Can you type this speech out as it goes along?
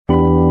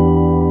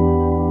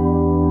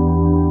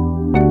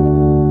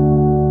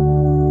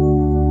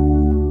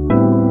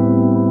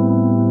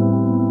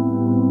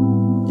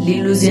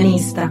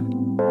illusionista.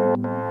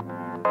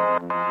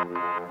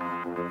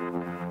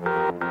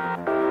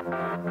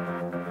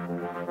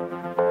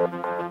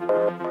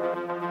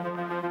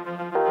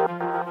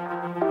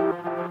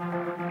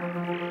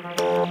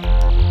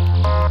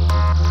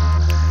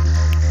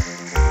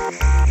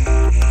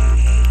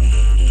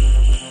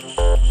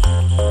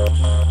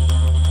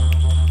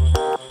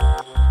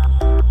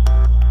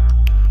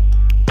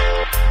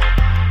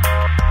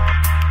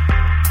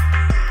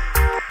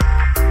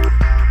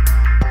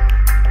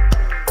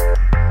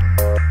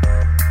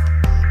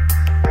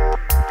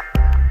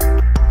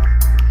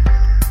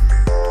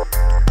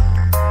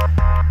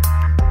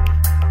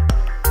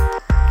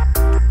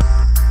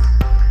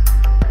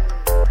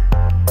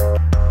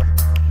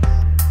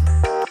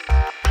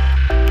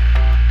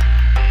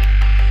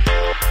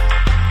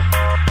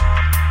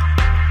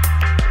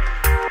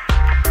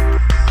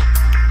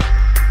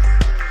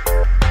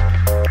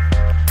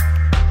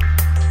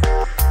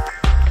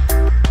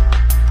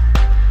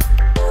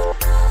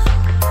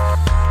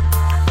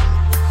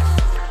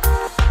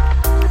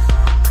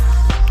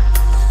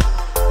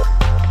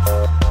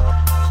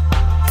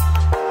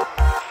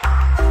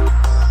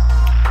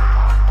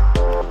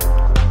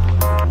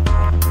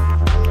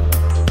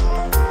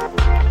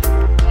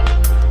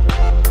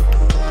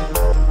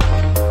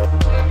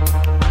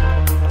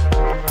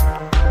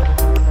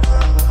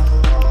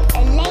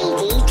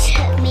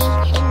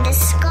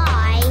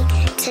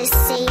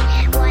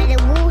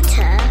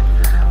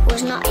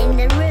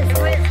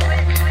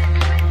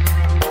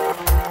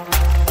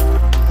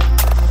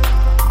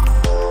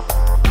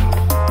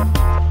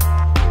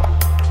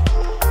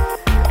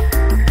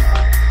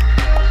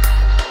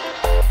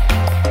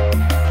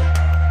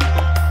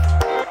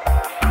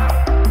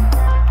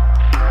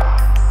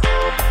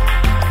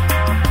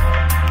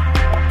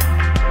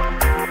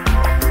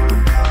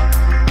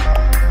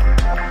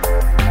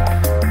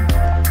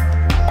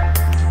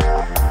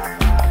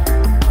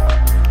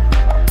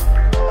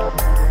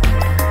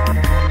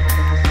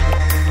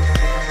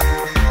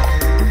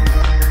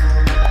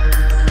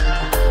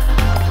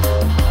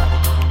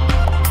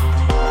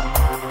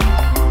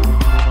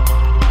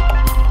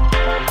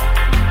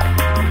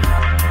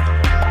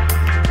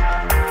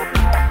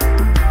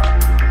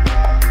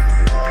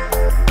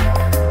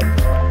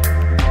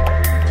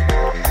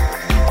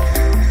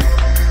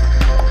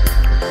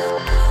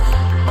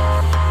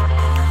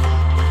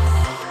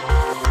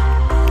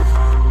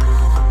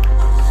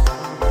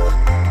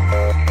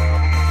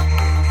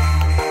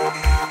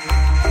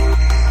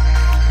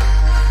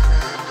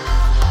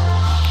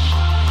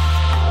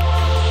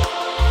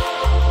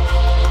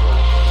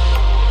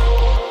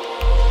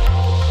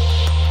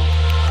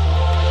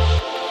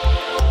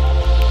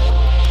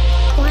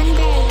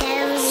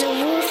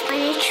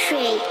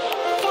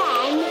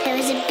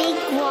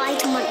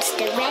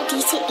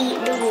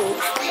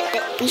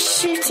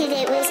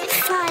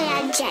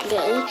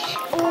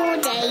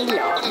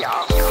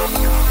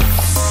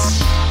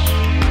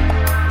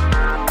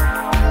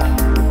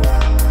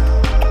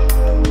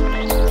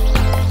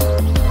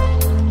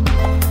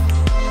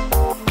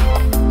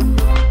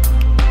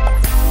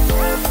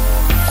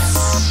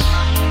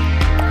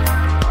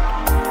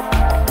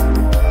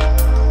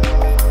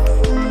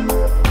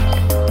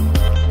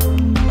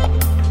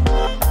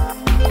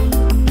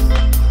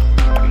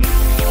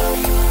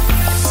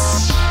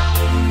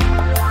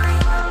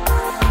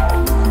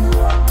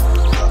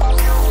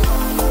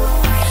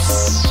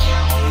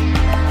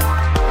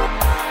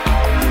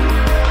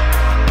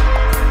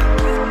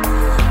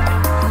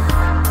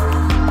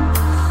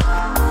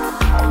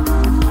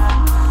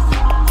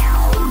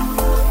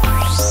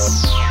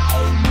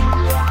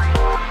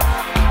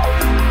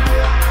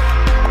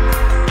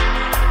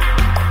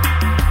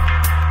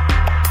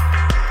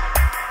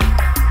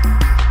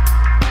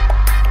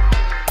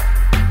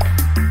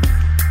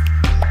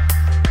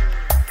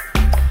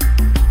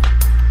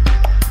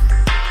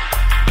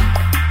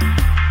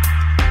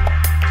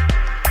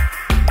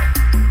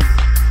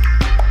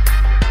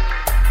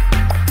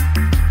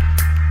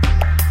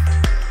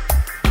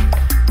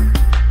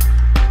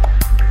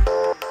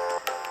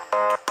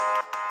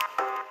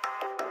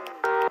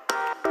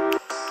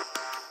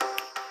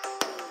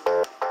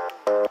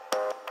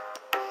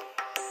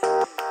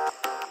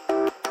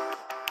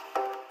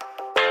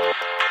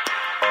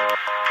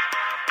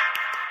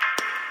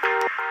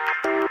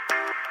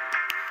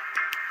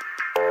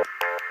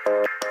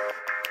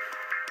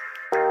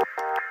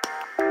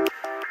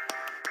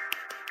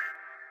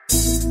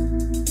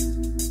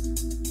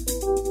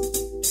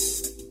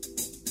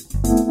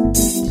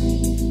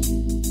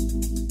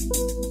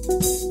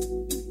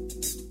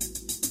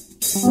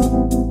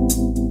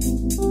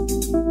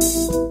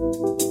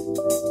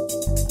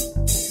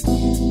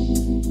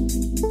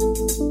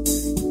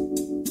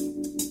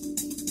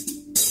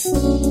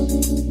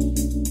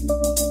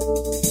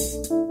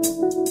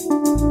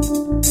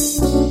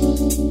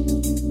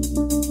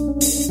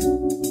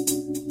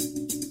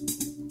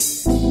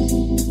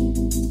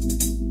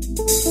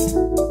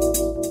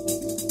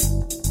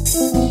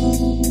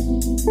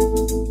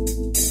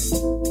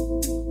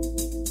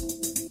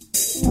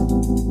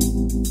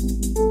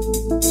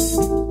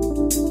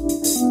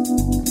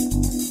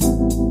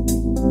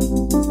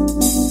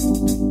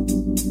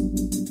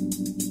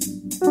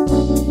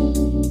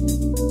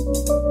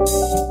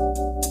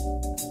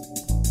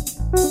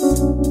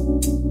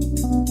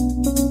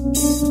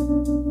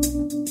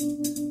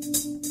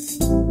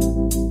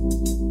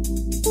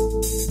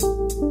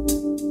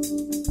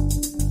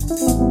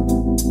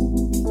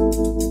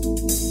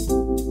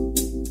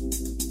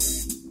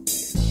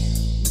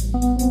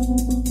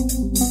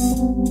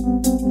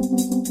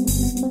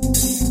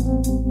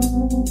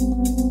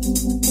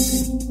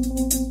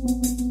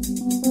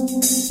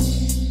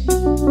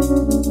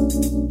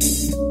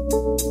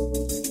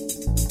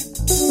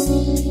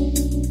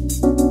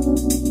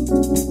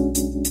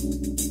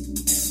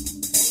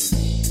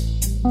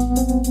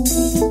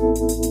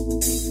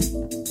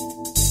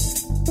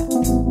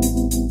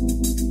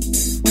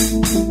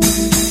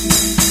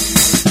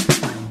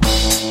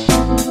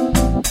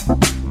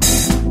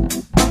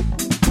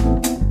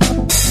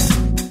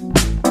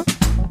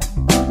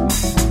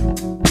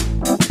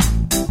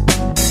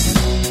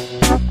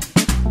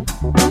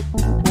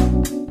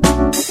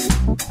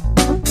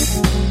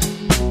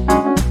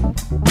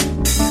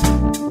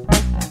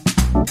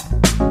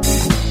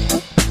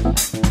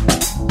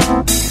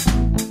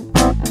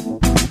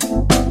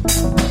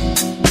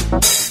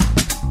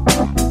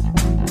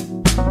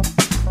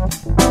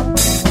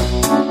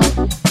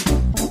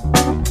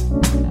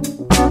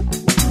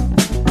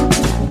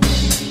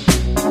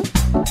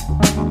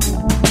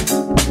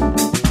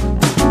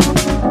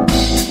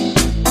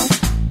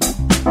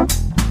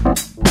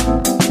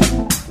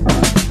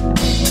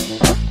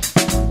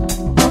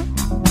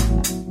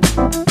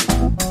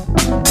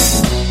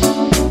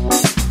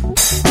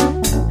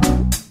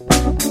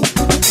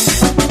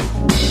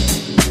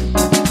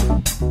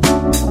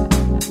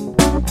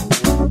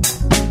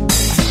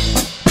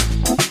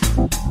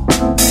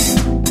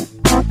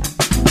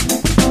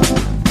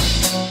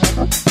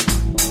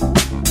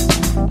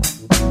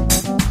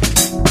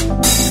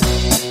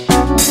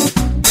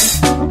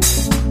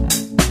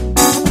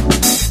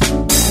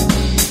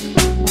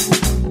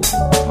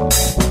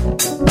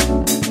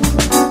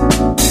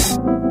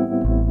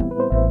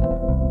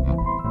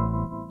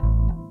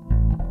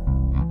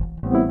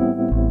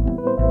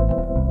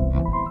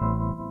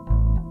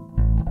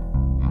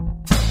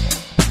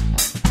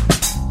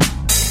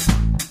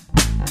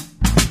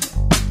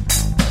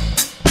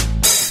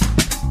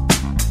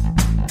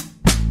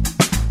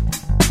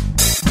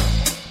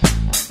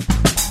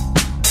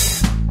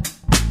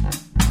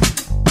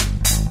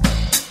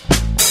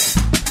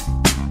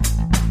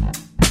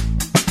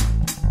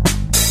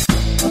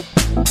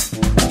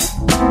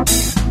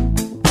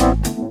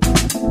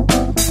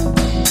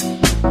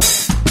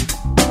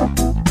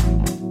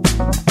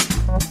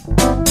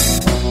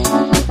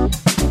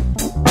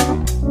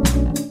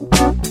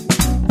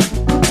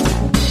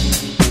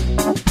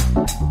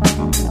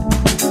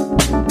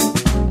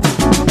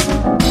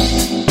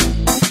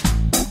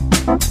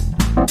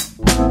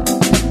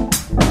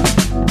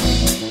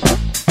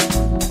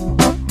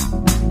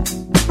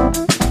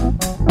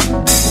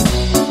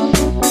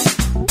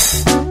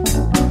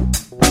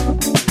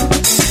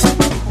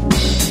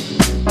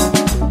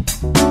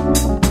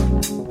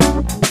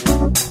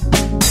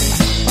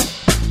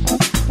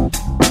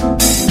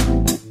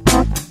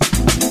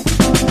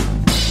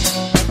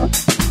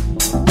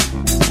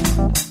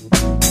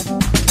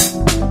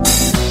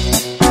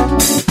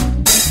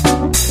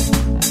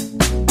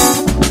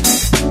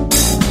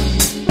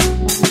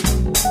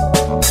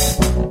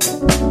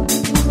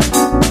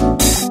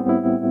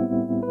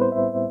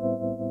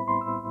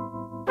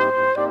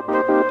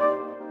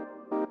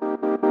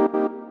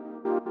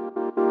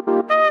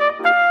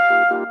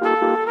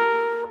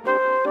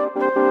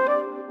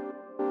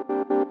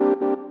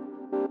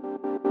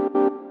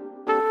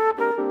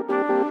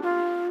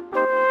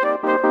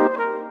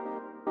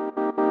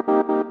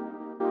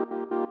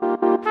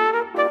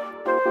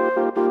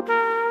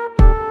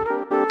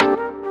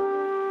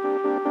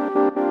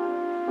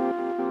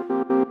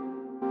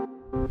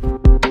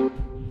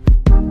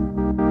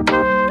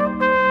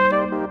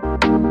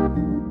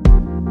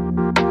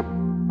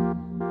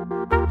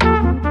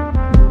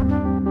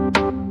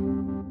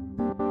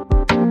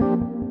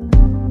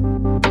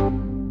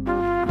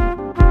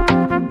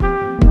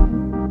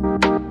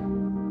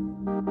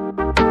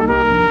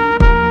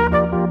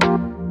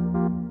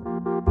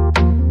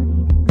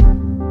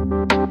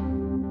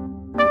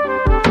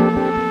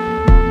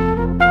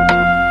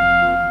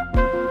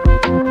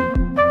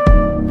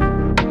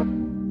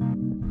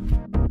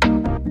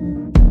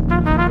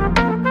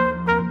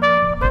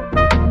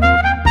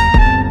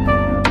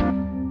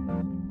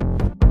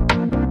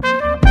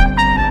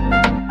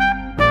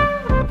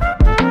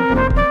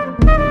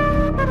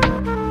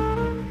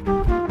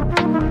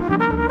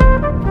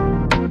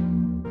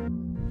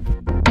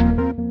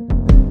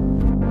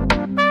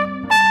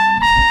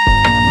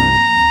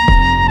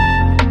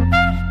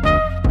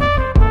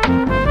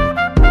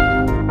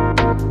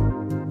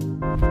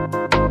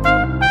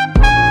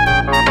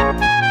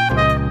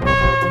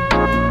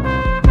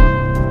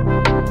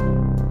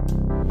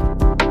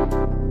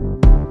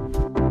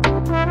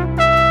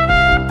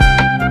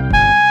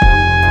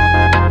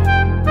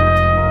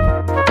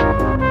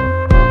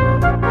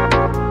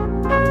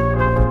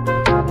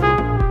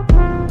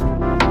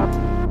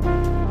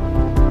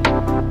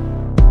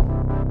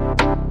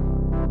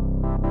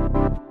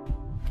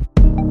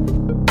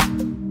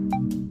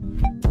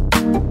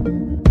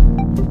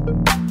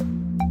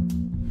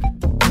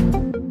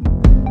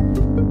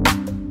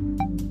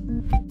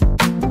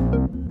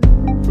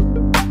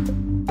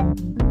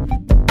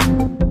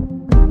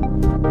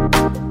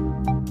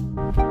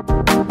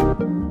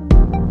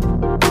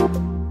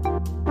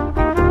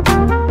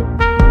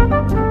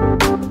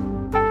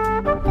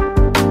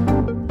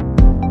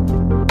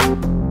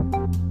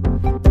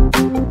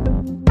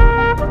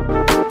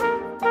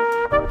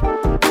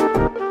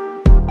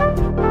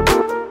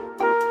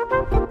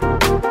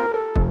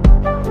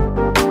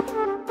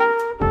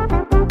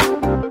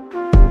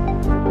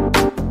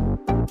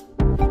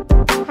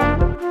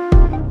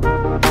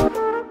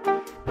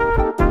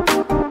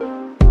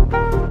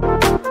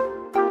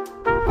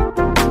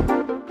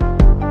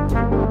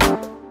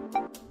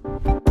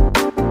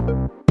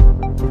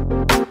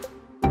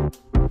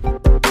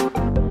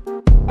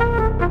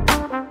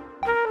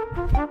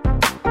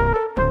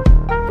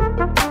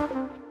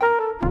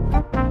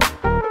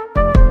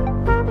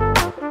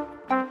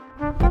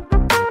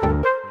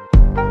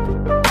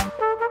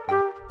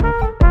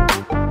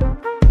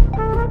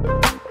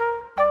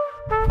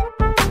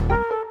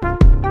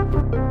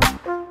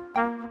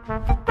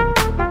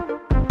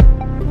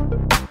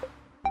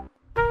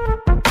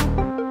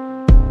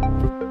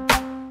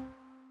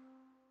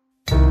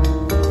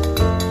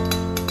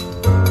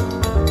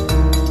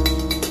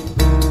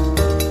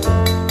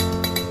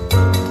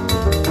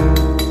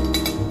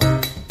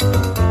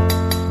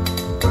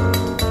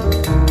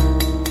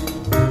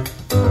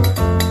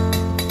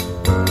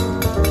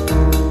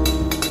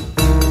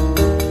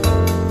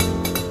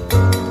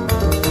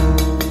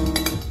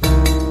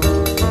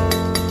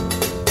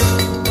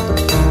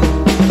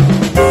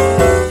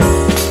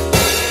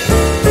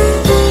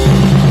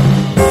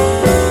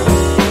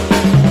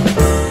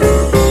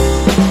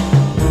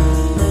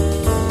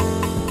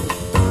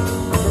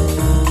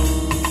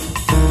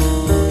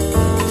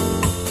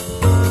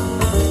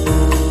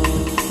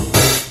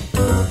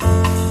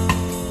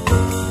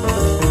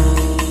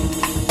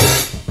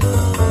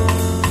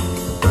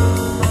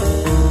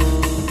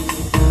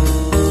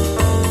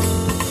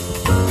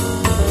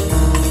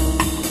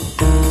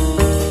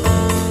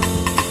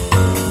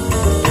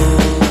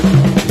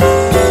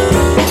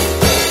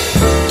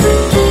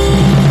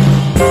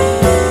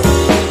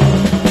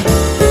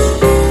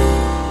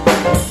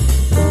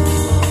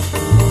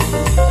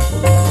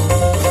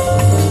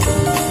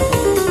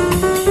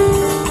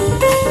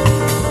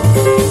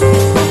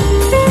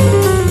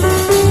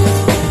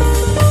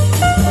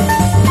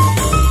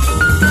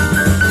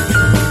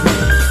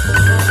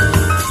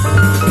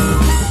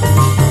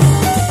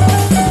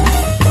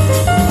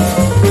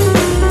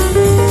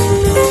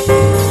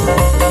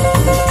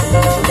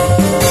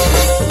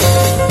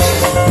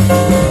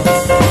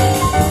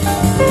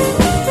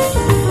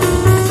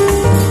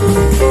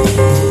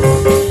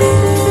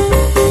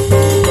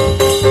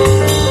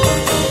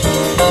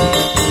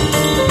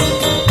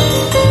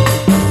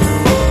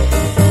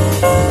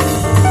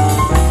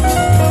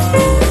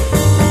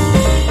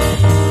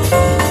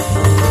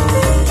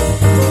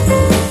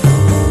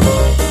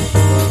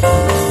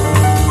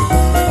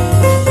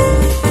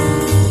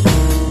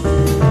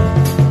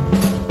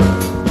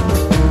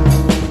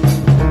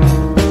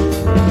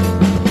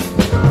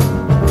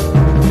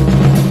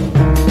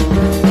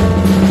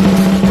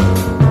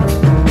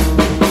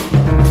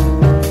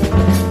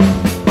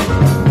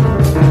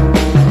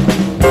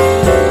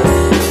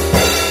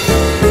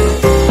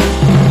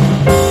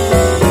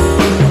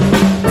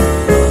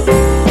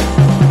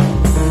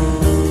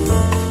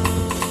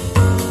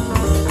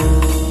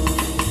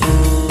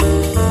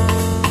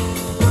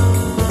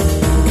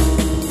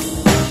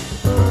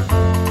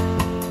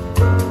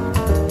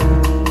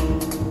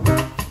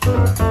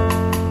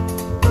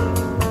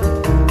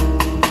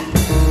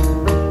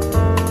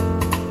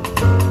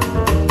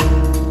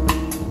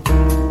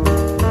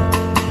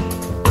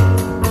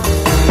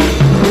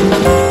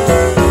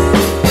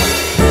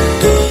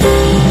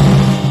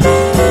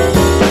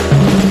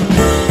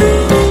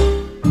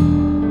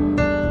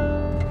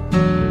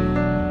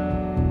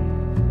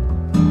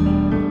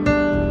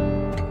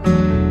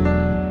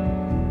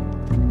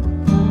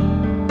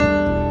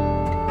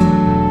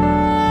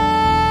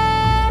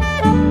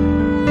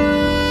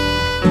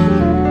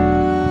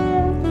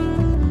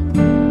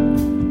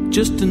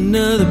 just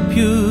another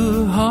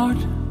pure heart,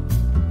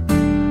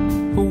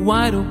 a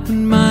wide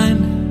open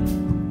mind,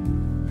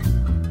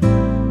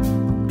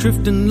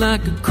 drifting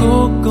like a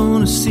cork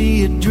on a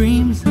sea of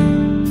dreams,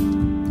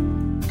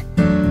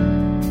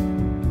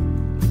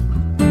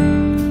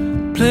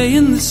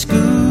 playing the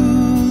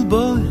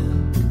schoolboy,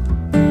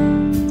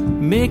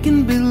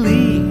 making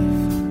believe,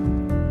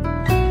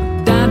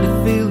 dying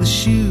to fill the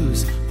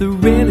shoes, the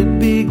really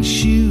big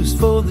shoes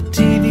for the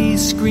TV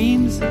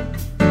screams.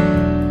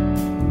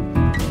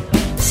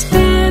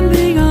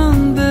 Standing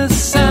on the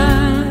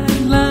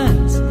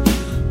sidelines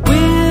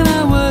when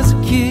I was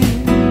a kid,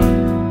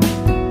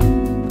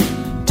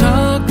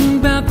 talking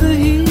about the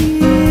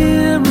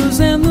heroes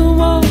and the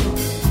war,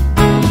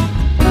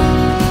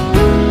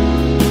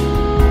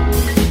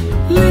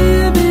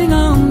 living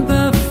on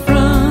the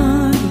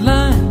front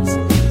lines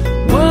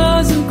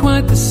wasn't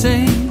quite the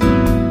same.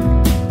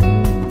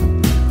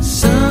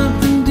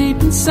 Something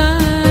deep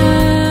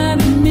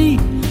inside of me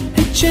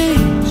had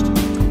changed.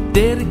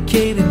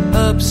 Dedicated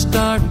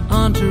upstart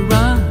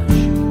entourage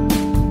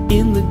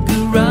in the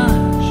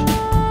garage,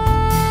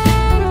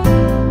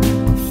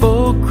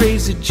 4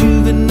 crazy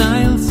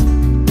juveniles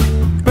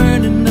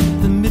burning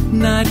up the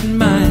midnight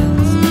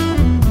miles.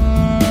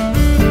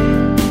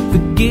 The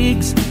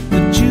gigs,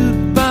 the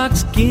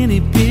jukebox, guinea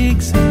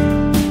pigs,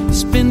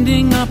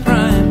 spending our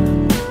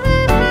prime.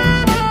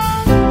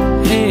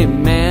 Hey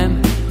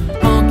man,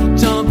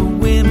 honky-tonk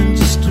women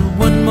just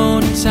one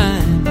more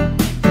time.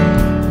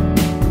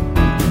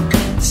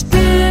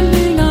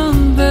 Standing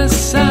on the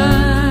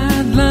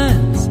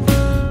sidelines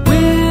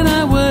when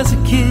I was a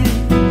kid,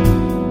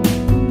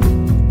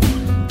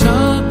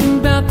 talking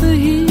about the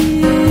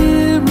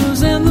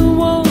heroes and the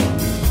war,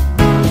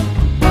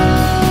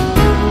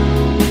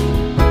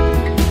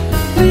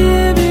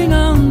 living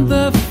on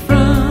the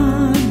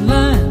front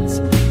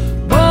lines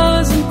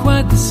wasn't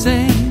quite the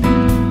same.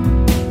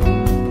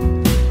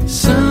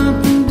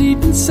 Something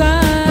deep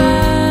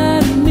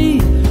inside of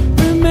me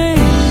remained.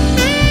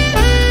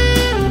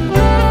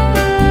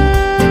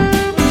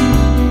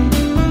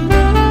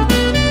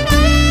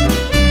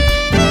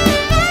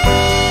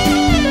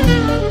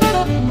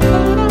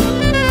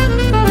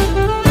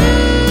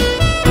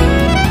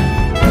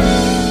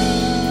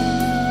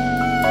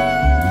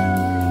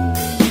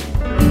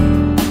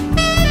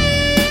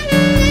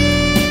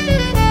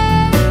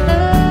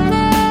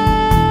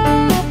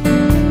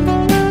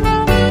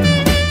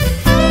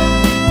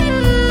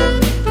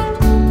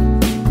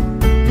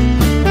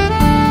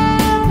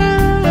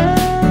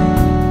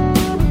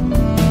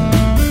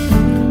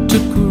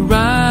 Took a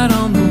ride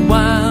on the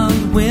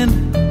wild wind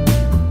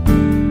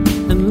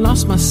and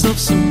lost myself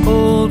some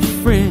old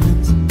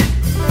friends.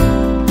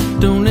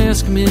 Don't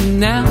ask me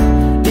now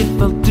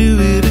if I'll do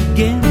it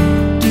again.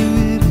 Do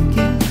it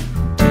again,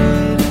 do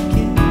it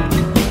again.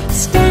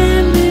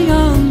 Standing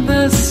on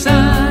the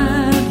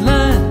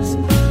sidelines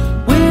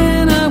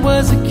when I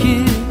was a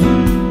kid,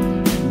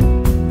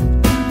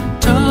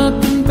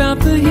 talking about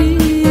the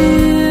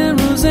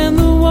heroes and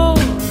the war,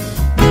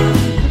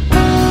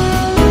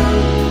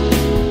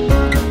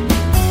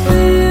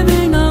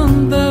 living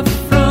on the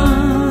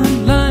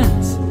front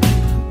lines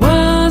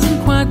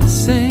wasn't quite the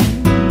same.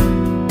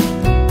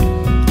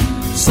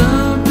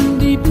 Something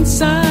deep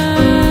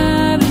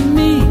inside of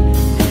me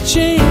had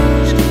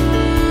changed.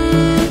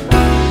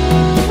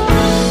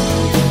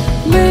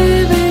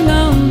 Living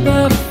on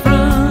the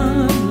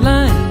front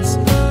lines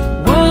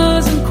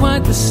wasn't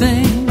quite the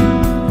same.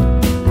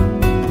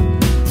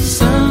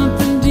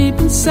 Something deep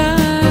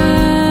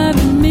inside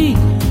of me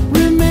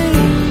remained.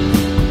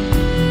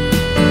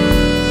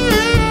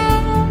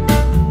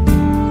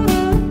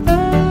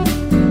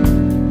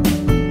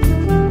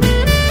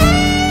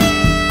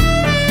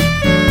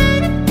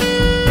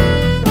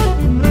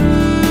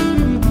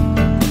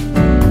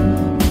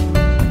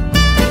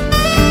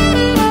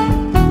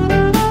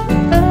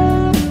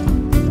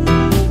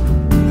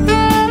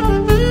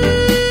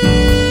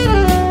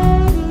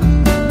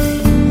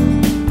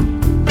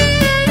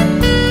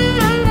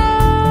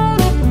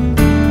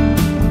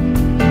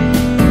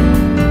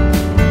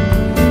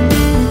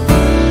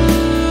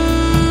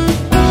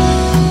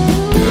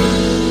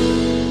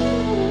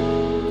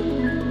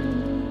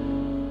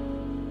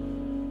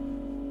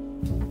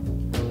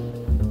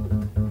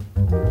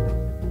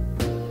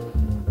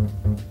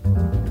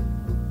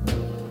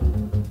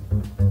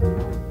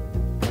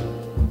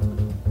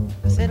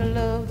 Said I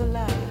love the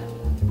lie,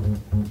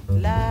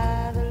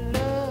 lie the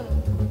love,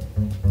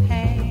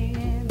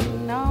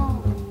 hanging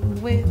on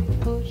with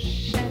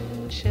push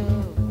and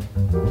shove.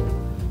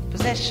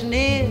 Possession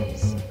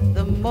is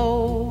the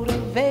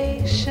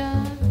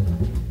motivation,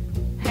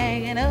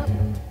 hanging up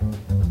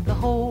the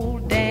whole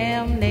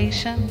damn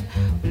nation.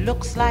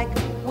 Looks like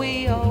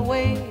we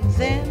always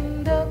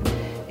end up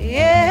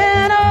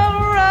in a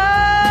rut,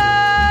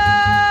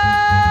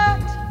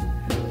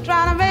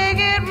 trying to make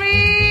it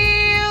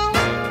real.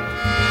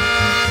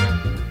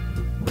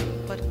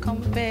 But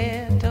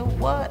compared to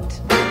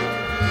what?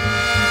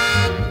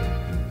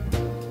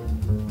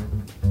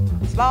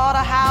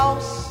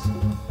 Slaughterhouse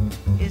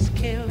is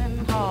killing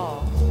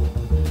hogs.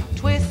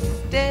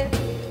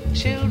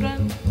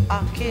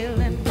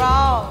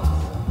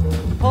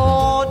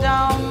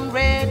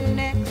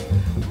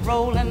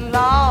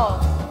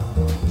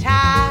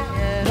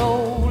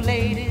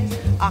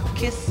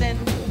 hissing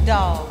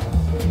dogs.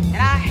 And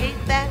I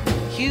hate that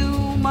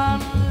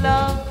human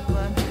love,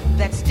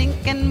 that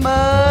stinking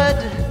mud,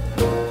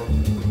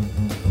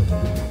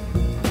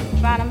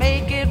 trying to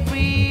make it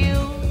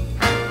real.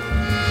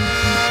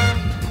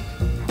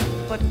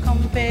 But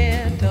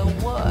compared to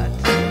what?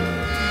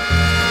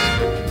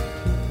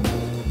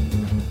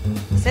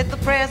 Said the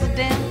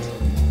president,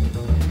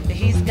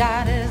 he's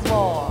got his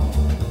war.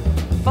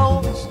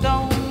 Folks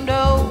don't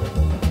know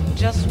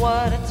just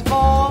what it's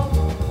for.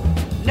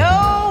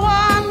 No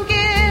one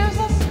gives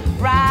us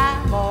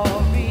rhyme or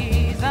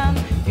reason.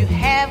 If you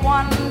have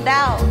one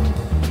doubt,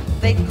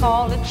 they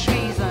call it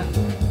treason.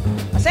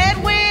 I said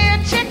we're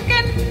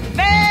chicken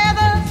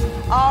feathers,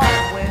 all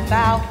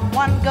without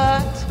one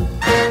gut.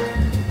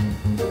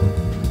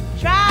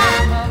 Try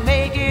to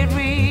make it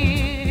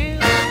real,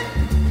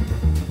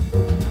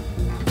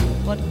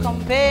 but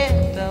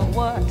compared to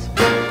what?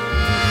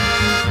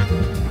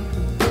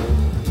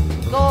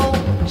 Go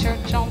to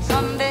church on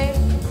Sunday,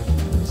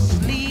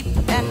 sleep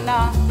and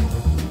not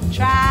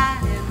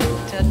trying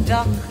to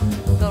duck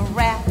the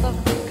wrath of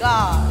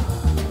God.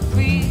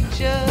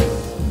 Preachers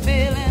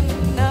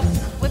filling us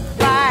with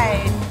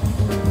pride,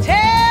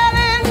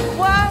 telling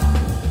what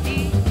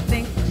he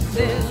thinks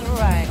is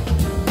right.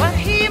 But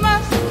he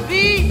must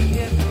be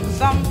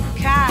some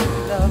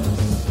kind of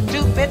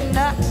stupid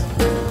nut.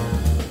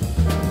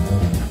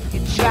 He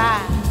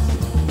tries to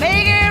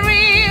make it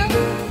real,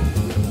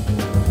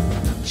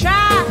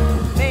 try to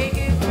make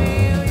it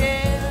real,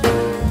 yeah.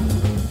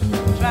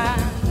 Try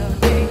to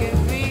make it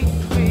real,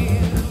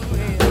 real,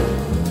 real.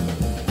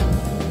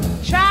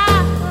 Try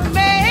to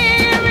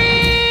make it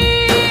real,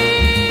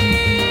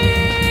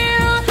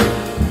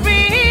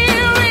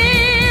 real,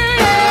 real,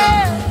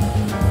 yeah.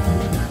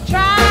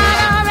 Try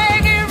to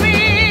make it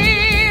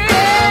real,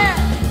 yeah.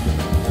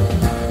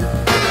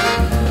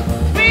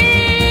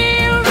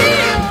 Real,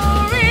 real,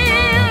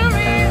 real,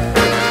 real.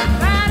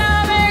 Try to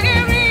make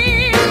it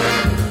real.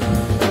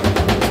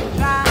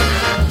 Try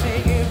to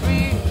make it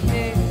real,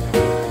 yeah.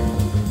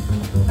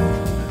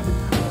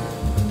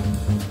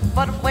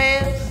 But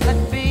where's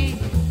that bee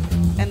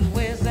and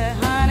where's that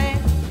honey?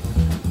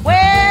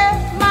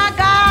 Where's my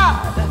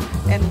God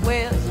and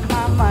where's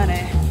my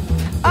money?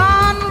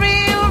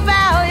 Unreal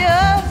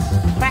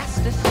values, crass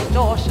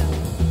distortion,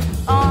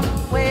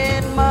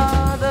 unwed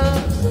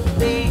mothers,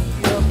 the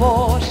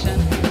abortion,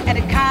 and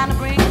it kind of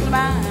brings to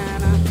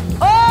mind,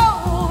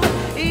 oh,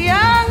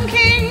 young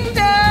King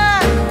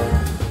Tut.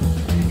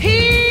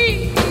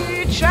 He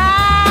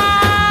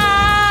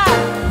tried,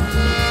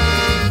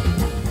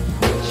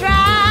 tried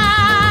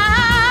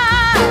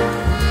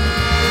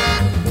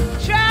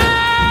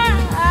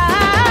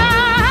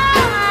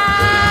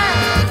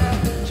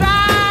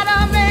to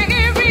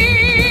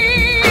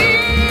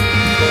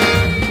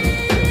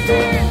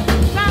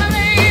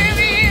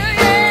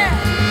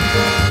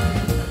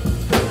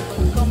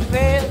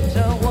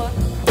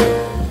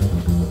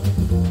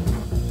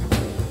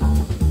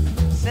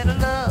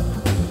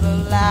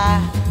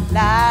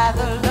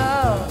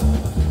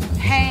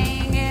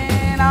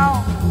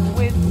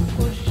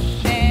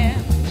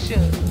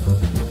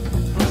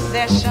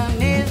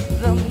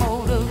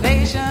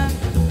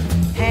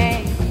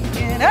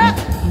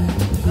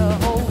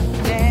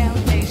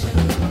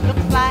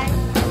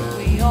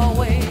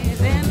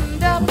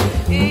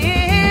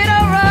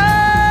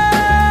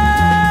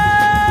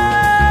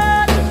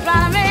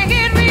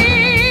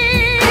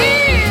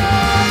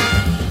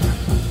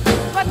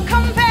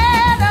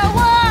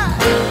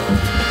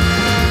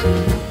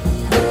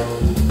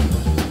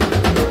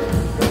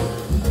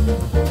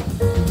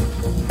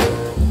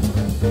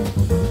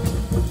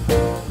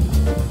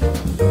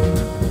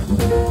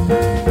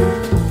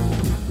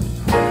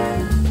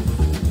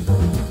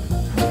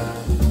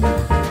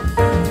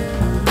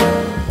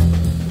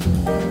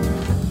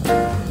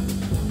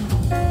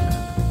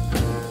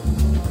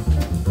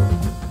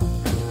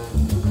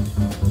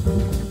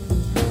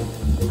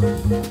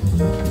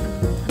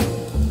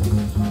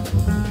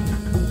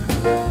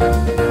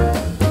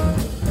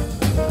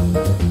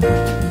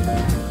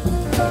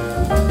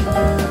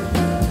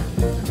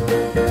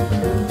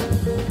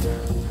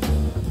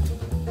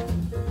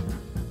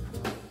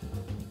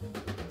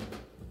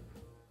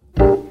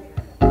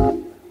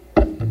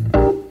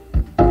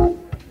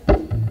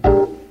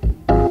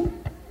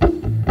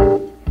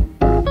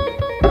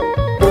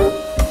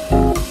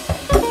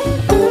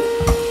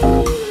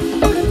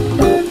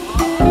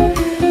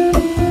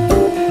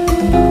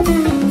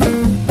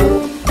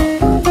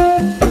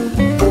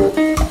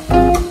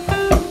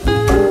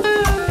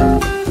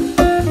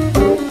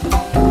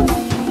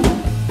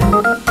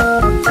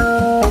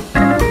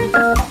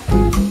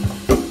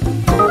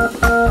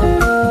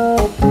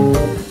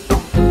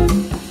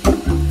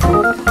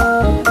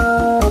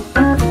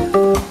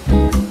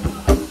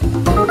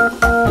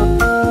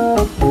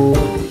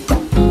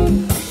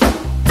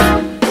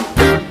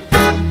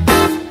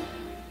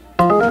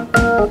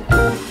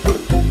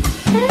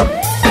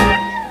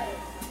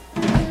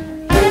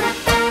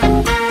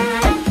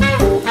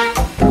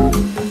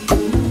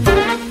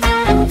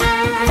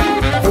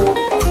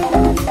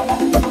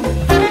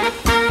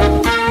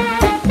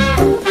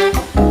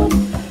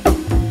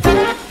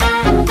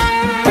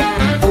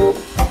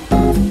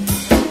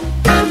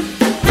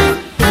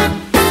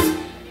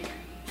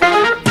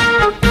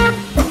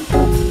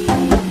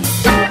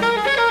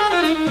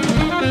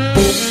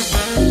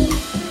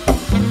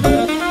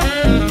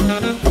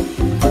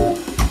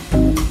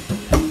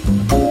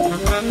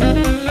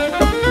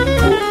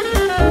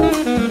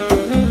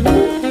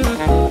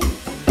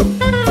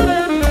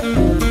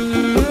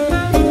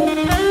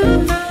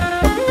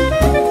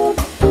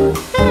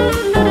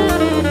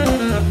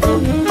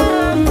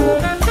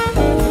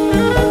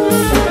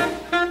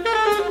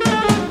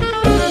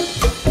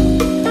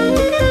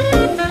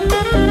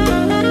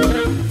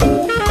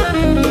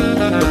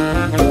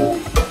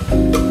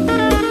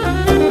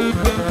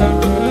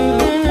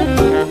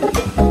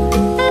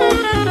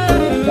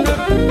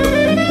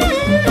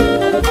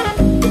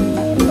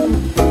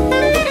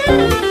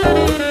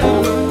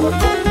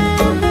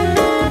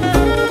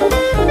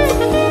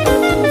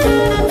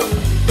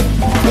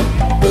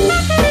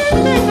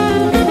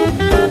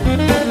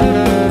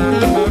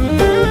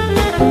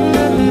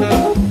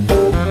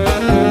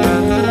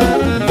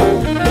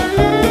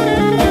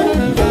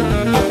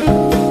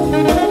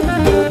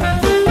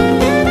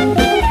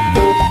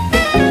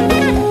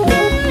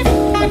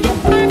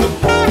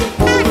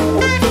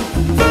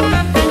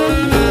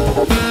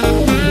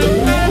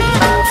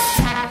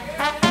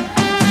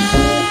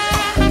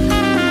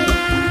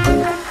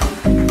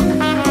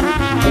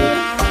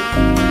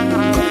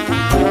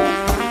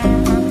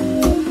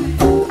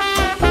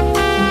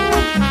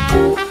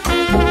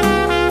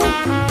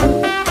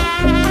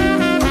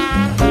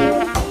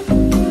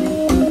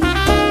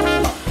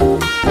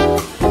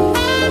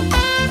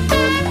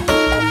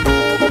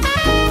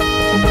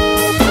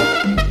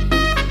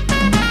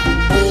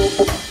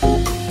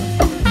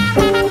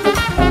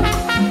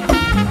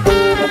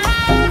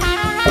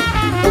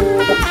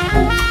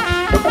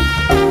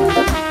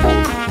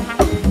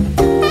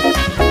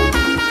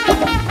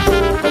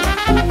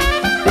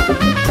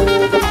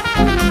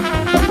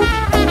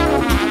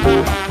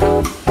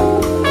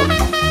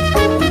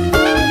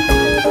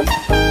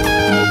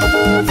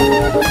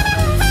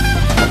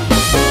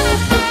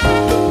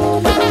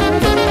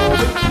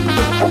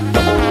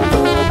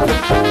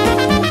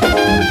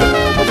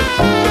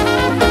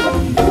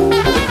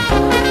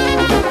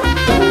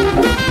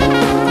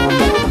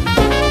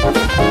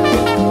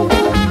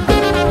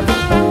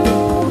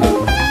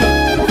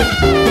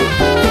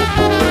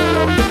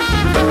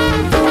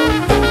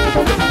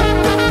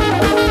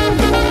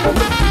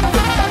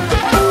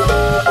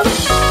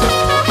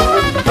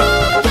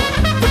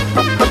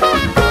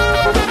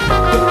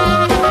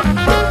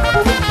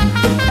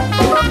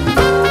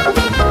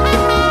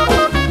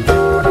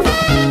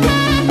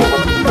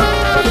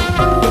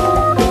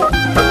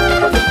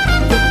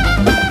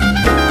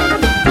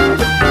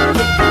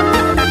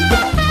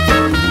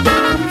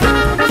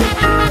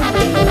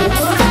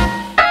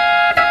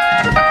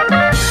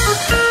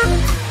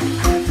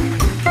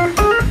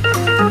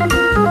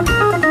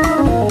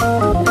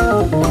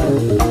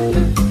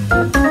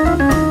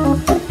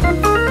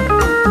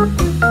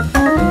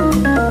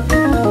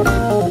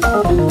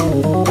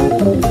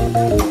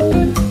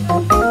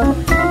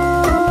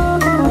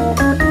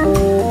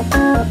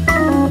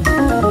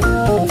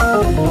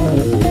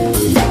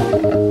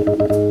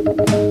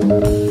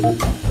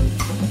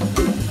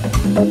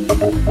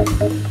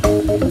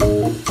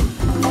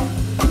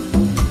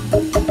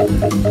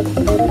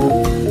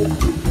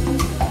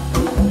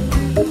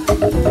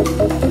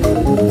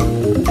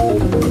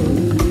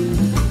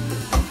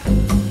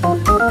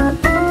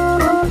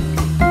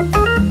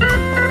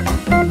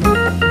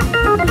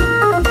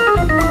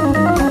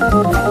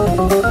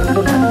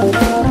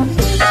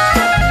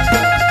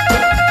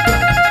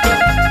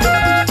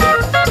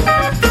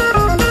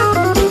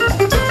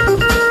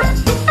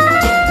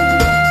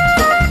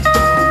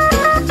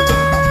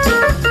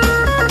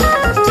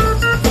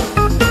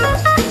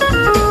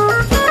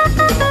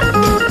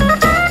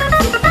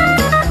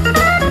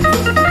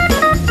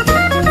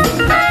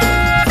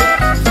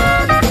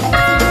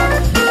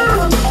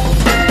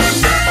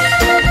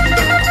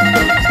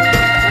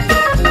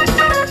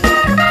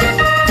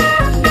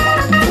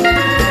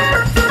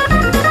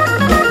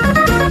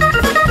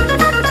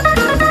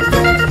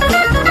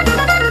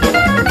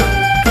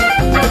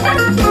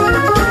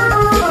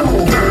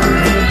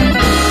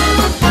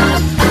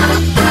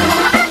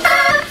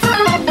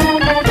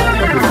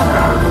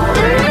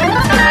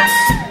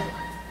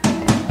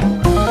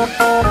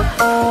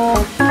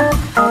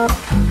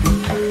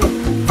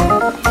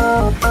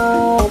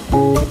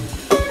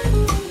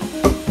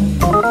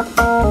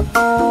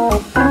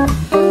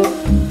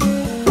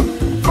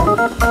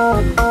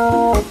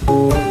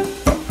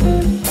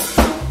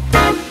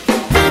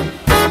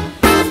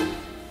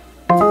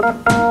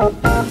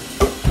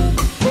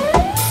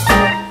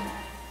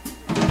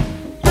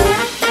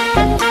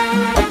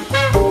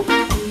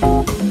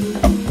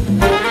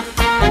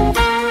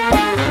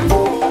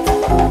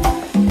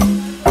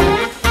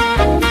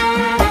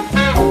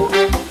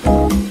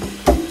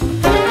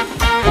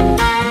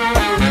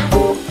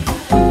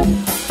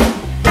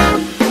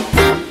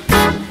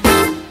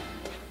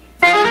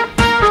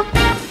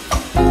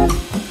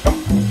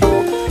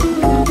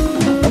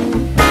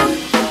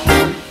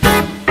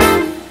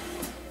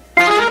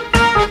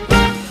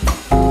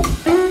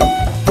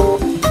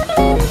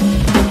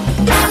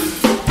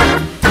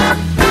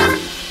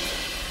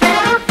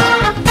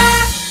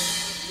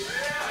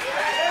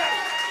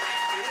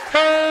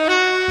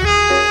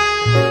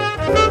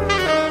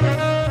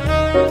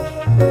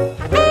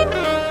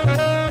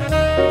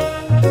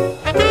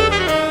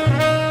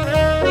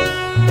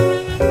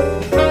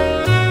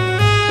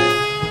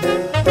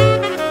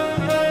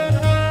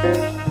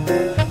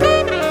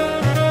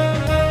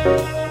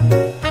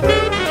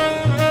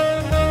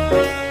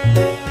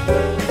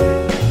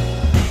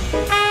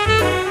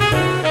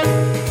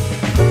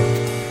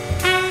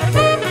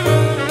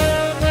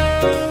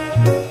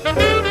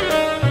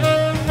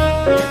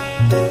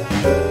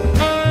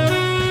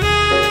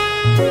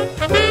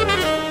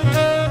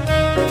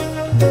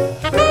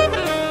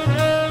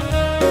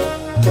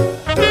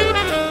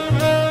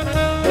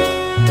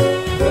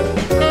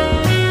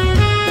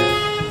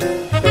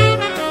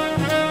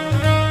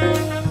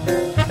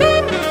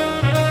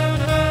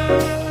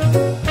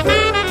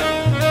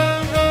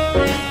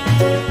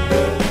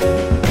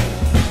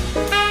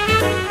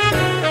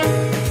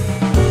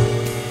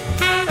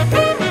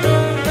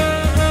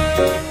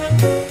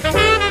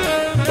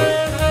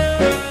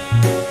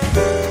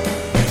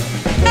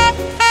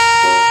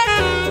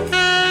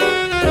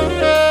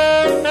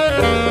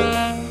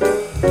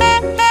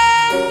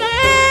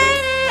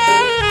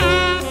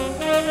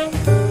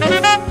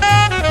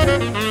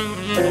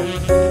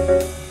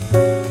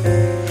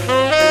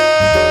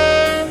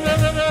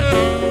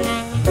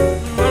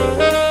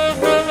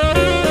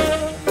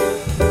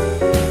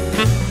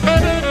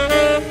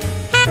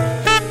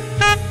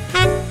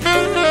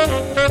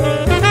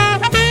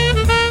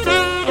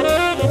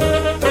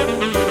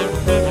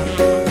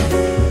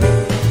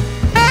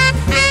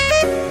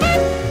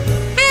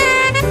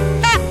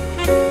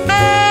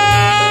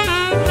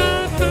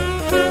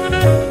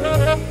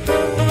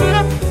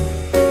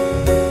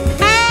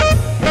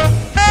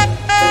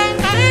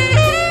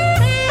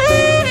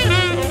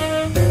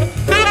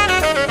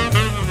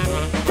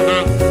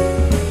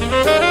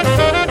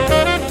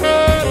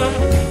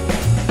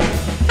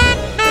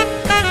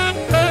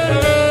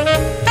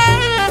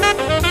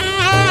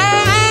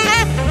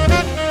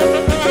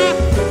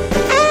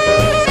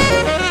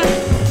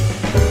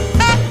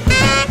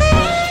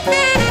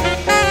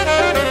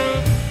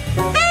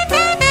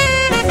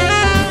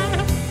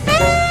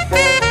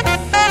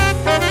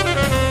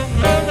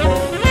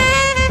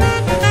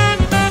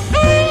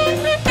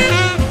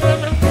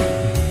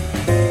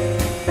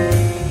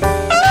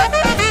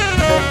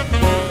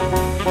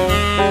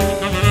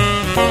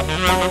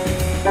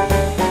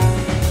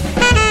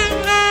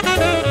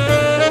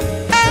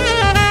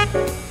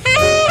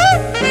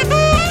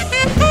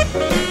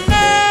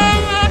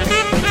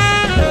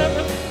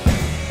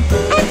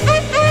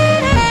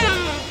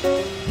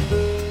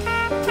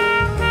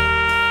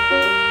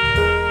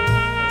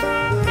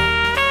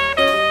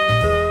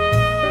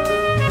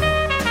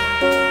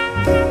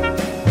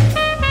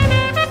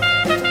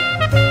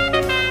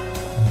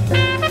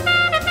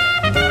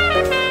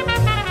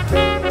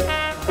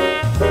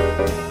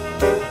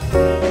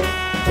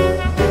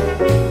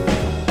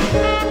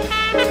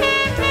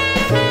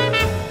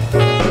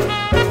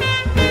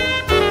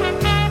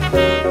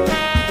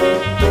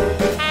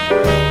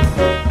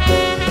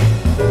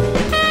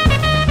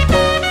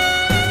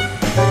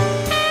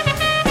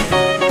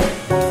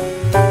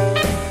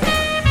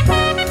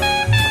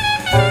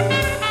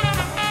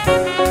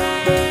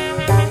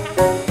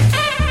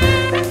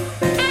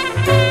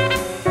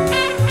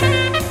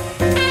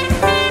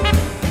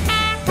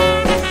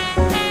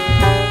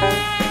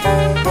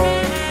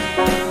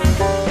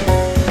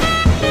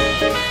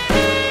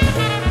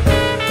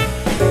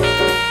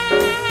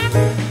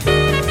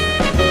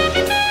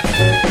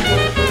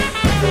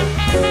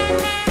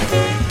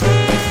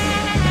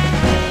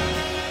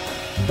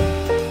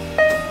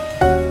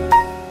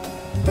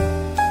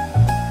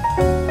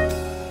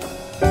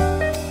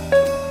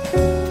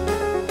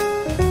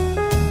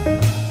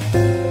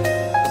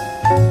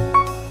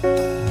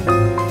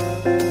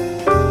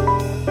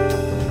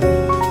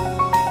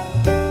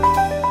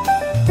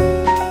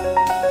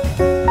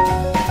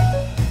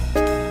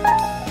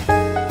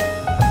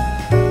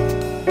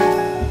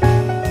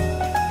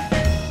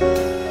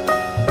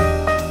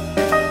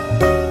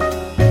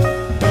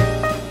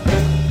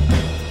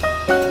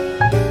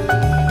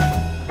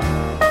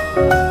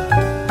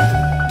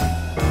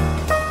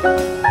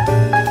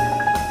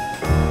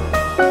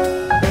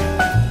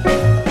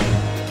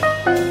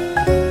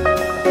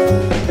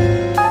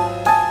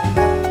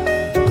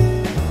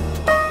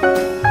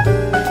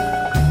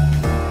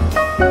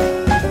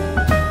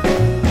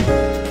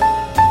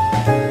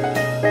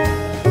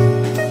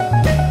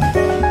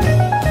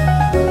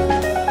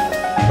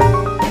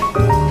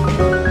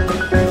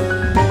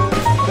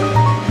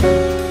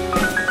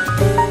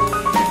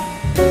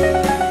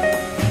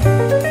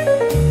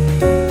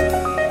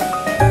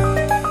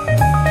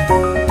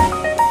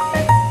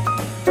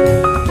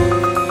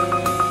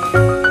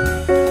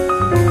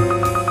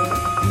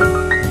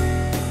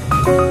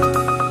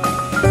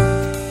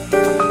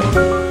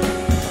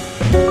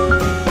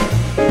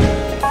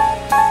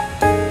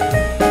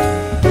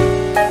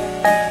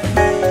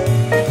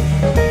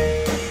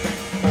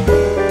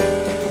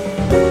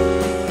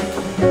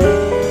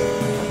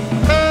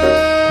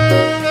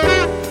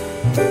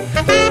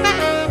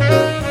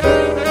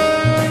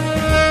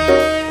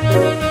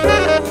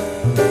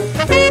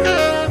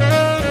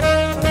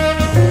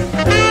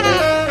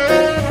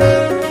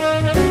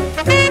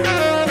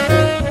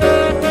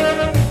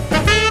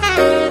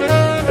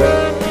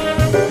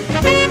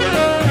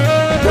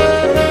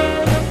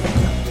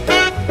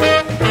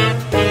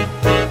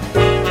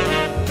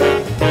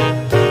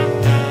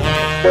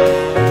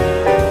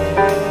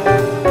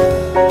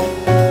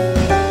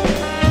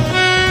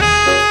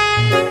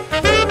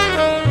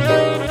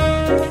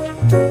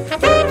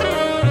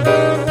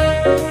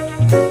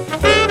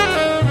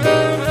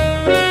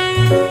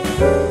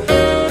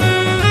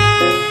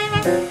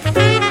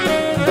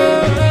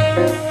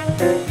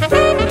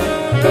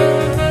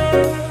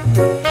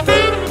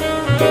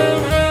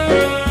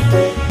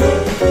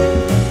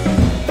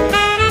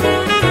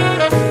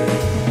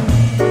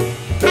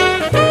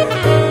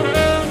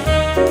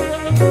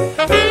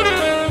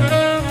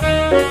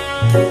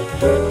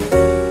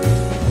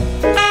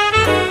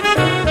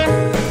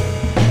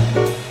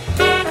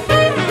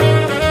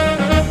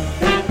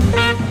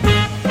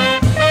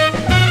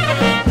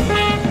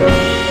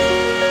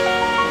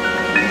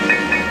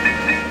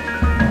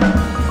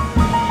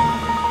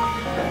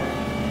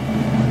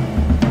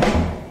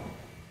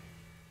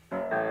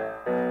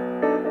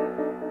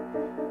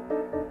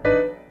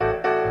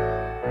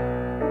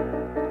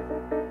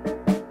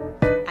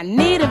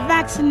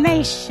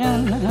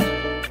vaccination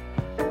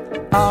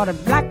or the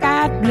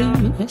black-eyed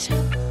blues.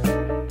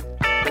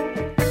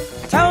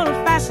 Total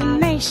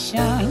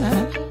fascination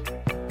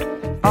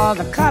or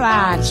the color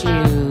I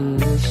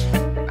choose.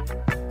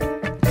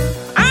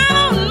 I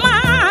don't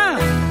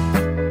mind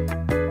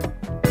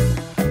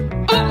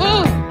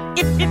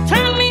if you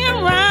turn me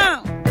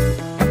around,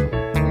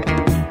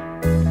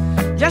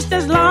 just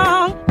as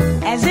long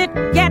as it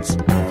gets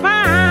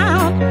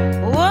found.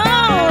 Whoa.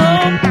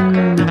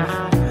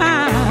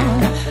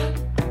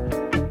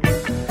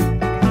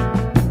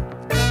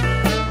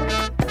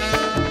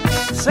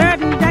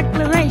 Certain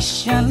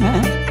declaration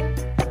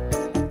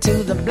to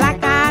the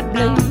black-eyed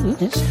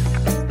blues.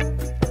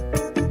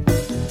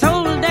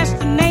 Total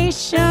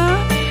destination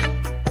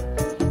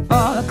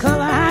for the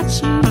color I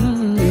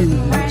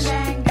choose.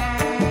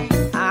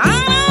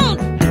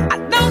 I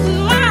don't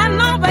mind,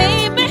 no,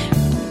 baby,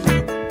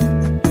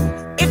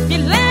 if you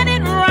let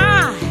it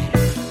ride,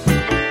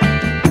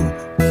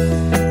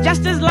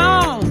 just as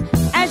long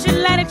as you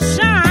let it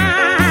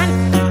shine.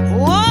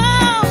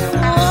 Whoa,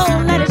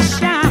 let it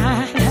shine.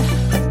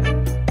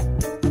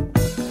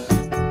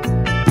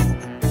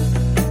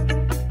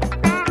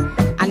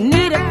 I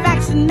need a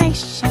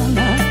vaccination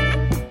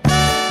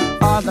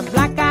for the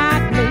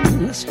black-eyed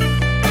blues.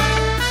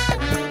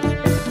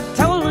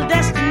 Total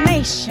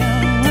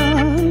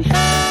destination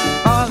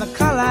for the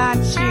color I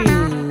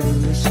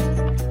choose.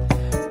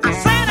 I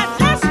said I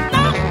just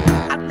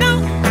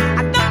don't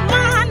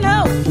mind, no,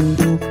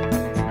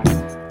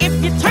 if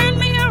you turn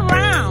me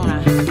around,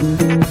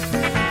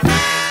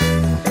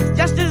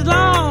 just as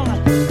long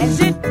as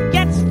it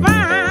gets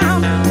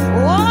found.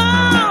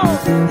 Whoa,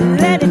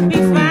 let it be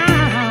found.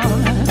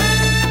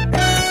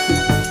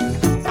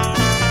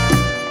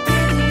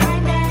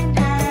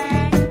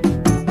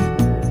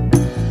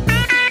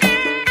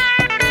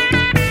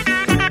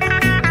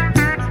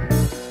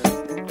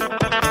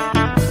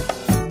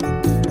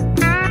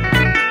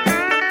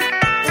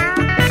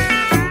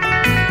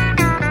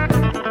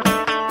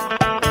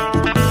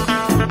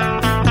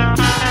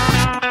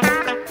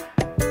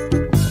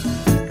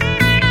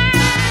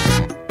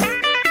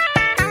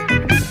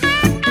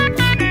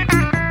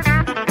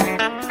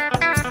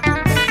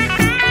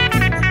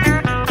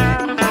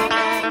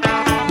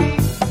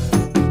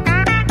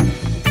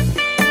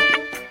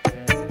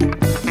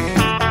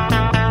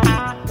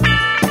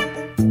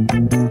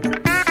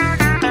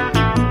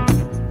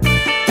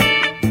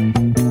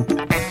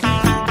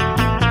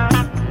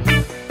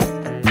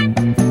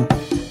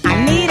 I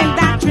need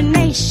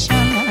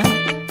indoctrination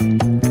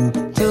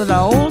to the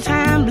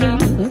old-time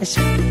blues.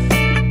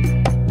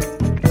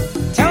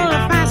 Total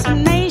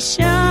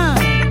fascination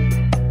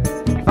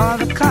for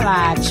the color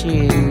I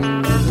choose.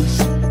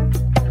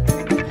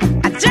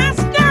 I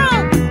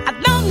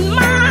don't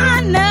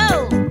mind, no,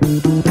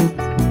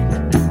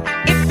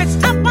 if it's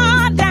up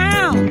or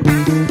down,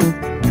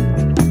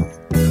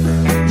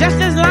 just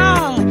as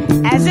long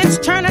as it's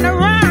turning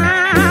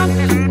around.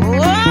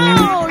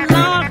 Oh,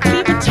 Lord,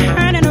 keep it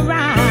turning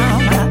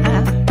around.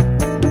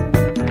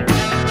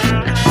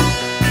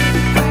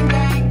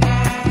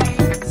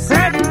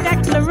 Certain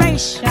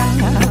declaration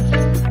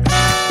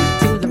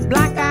to the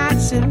black-eyed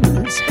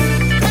suits.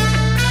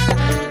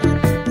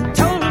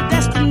 Total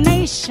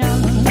destination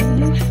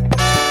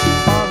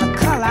for the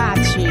color I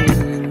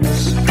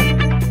choose.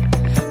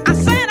 I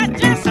said I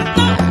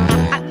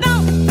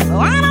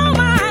don't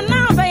mind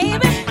now,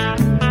 baby,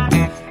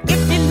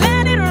 if you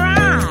let it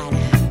ride,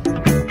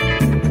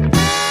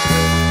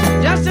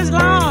 just as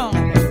long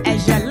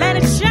as you let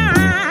it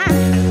shine.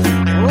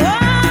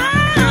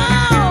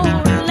 Whoa,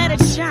 let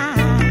it shine.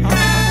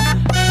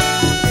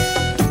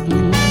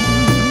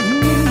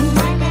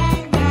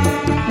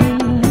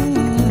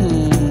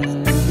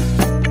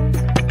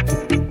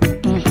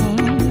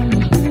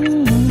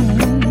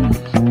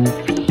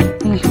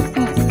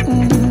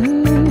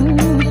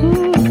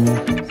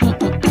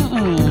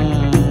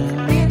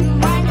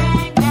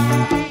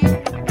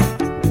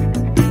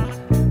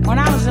 When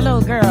I was a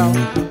little girl,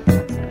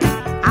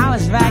 I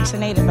was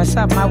vaccinated for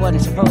something I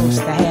wasn't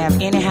supposed to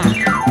have anyhow.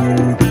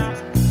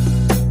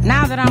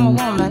 Now that I'm a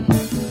woman,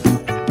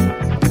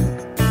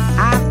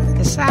 I've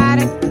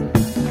decided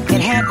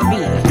it had to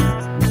be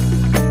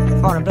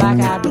for the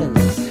black-eyed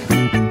blues.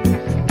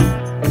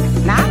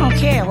 Now I don't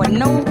care what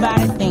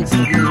nobody thinks of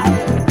me,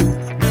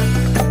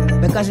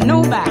 because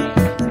nobody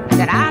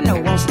that I know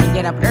wants to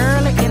get up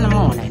early in the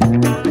morning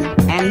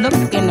and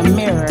look in the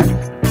mirror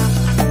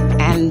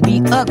and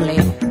be ugly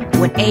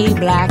with a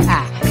black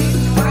eye.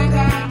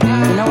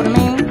 You know what I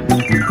mean?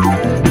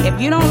 If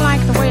you don't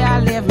like the way I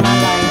live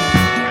my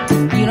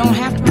life, you don't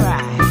have to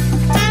ride.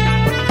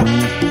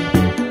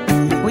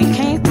 We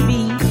can't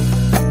be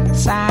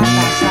side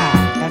by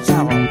side, that's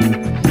all.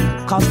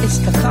 Cause it's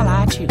the color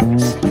I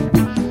choose.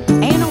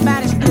 Ain't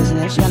nobody's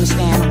business, you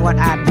understand, what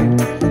I do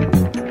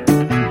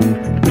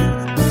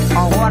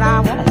or what I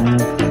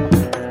want,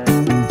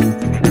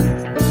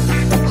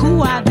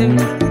 who I do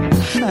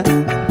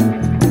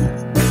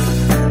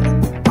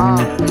or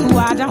who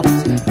I don't,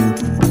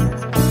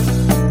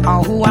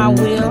 or who I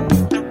will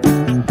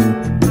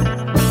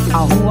or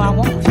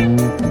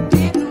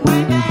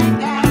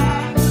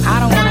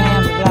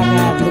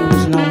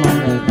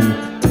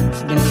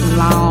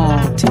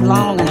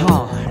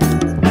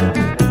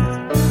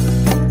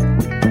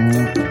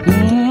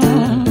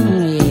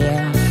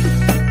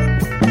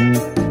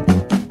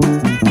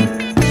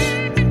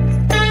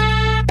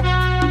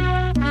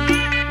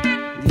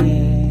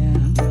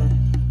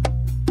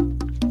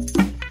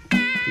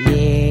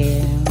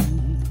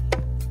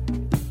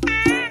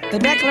The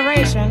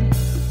declaration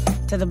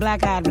to the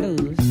black-eyed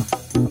blues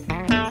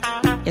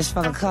is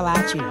for the color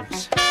I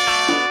choose.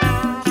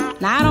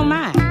 Now, I don't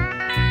mind.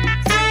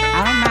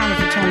 I don't mind if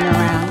you turn me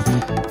around.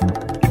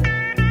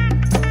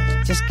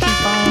 Just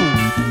keep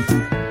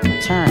on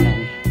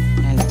turning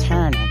and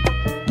turning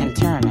and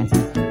turning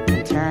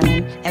and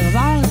turning as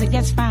long as it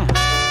gets found.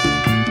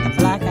 The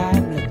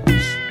black-eyed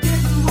blues.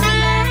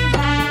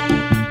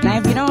 Now,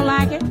 if you don't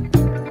like it,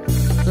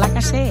 like I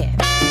said,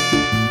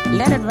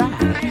 let it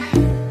ride.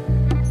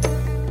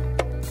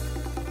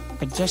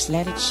 But just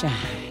let it shine.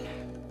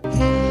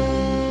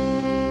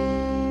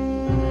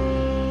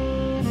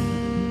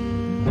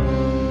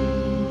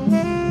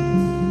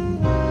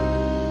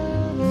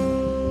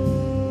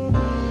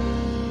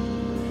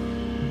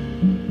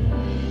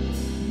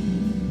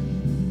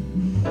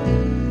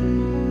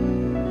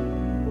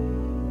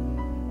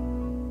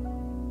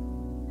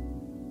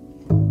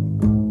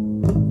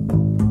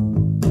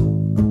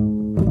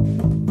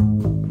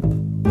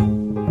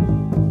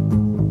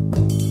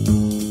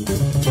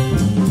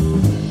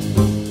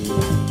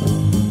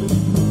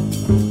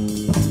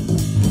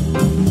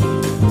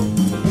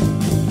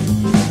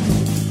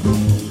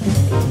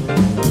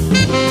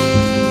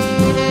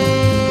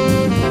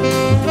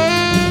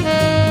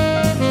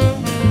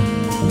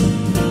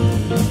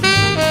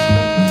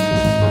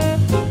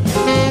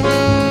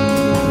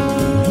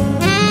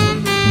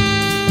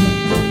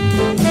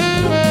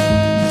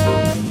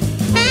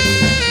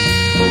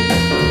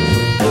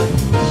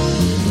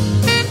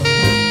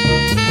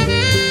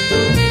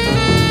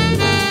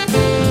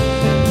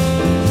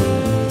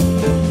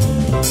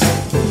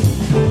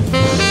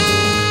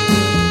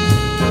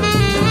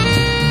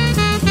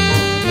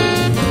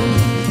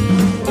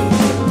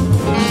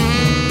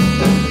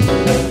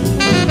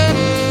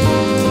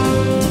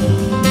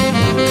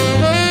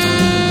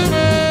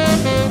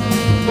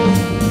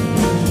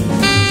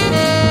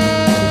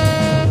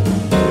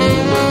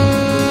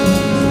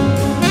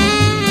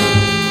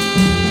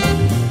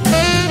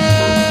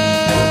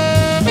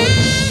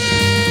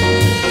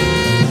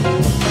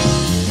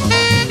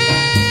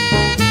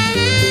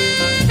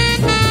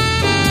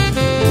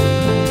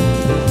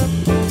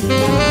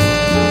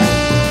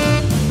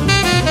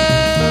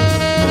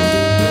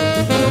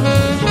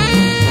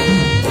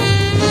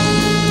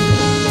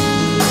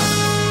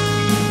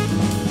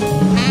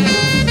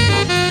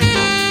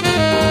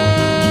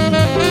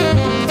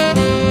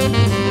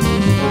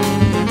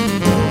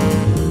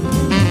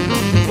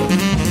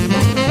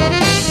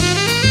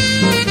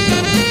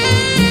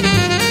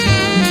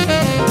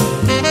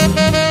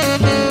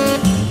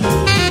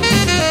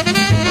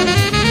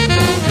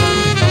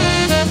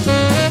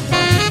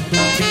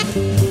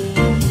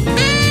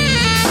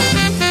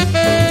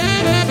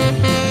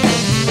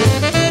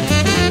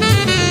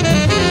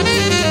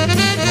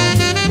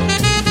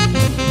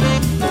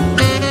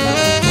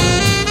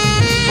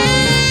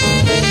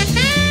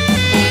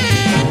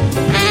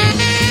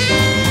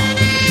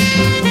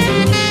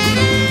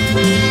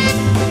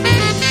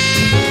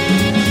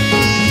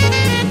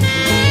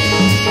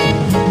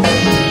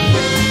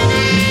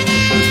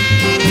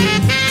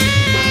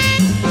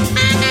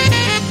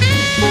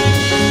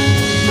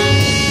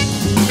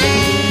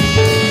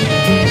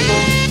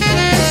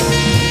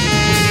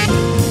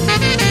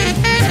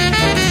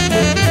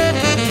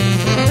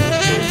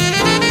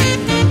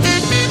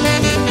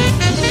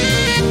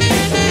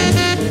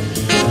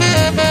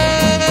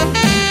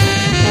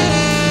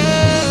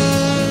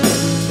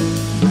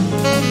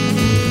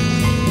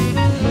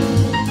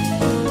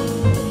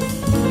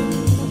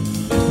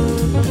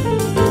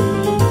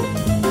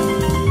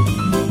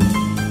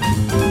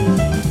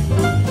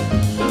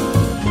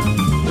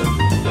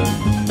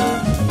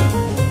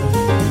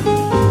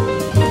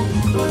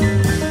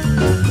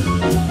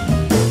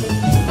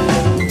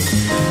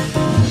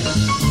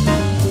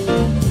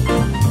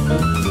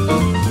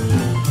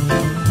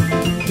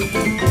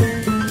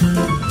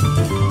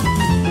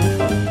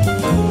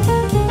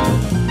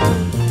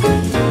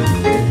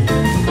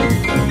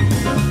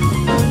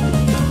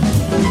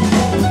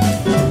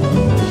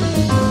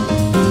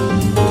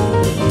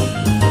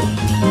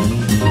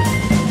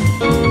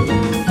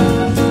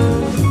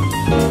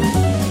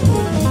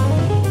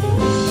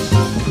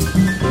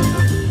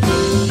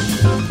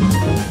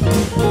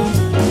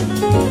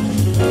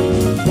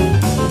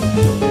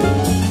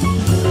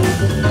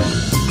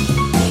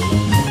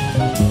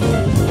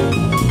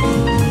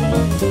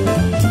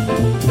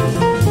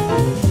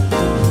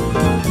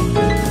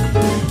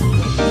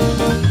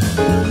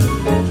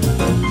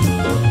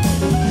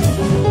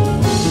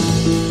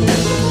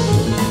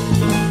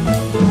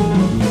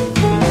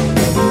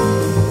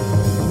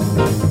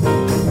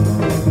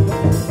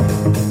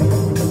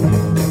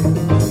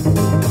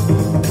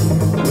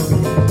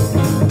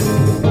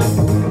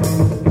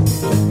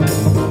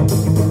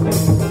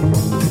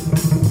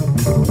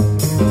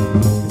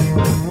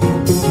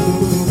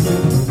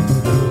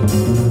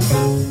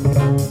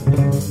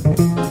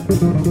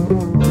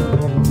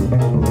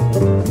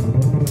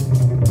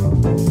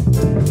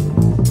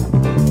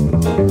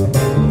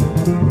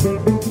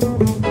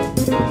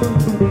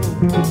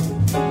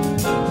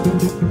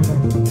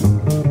 Thank you.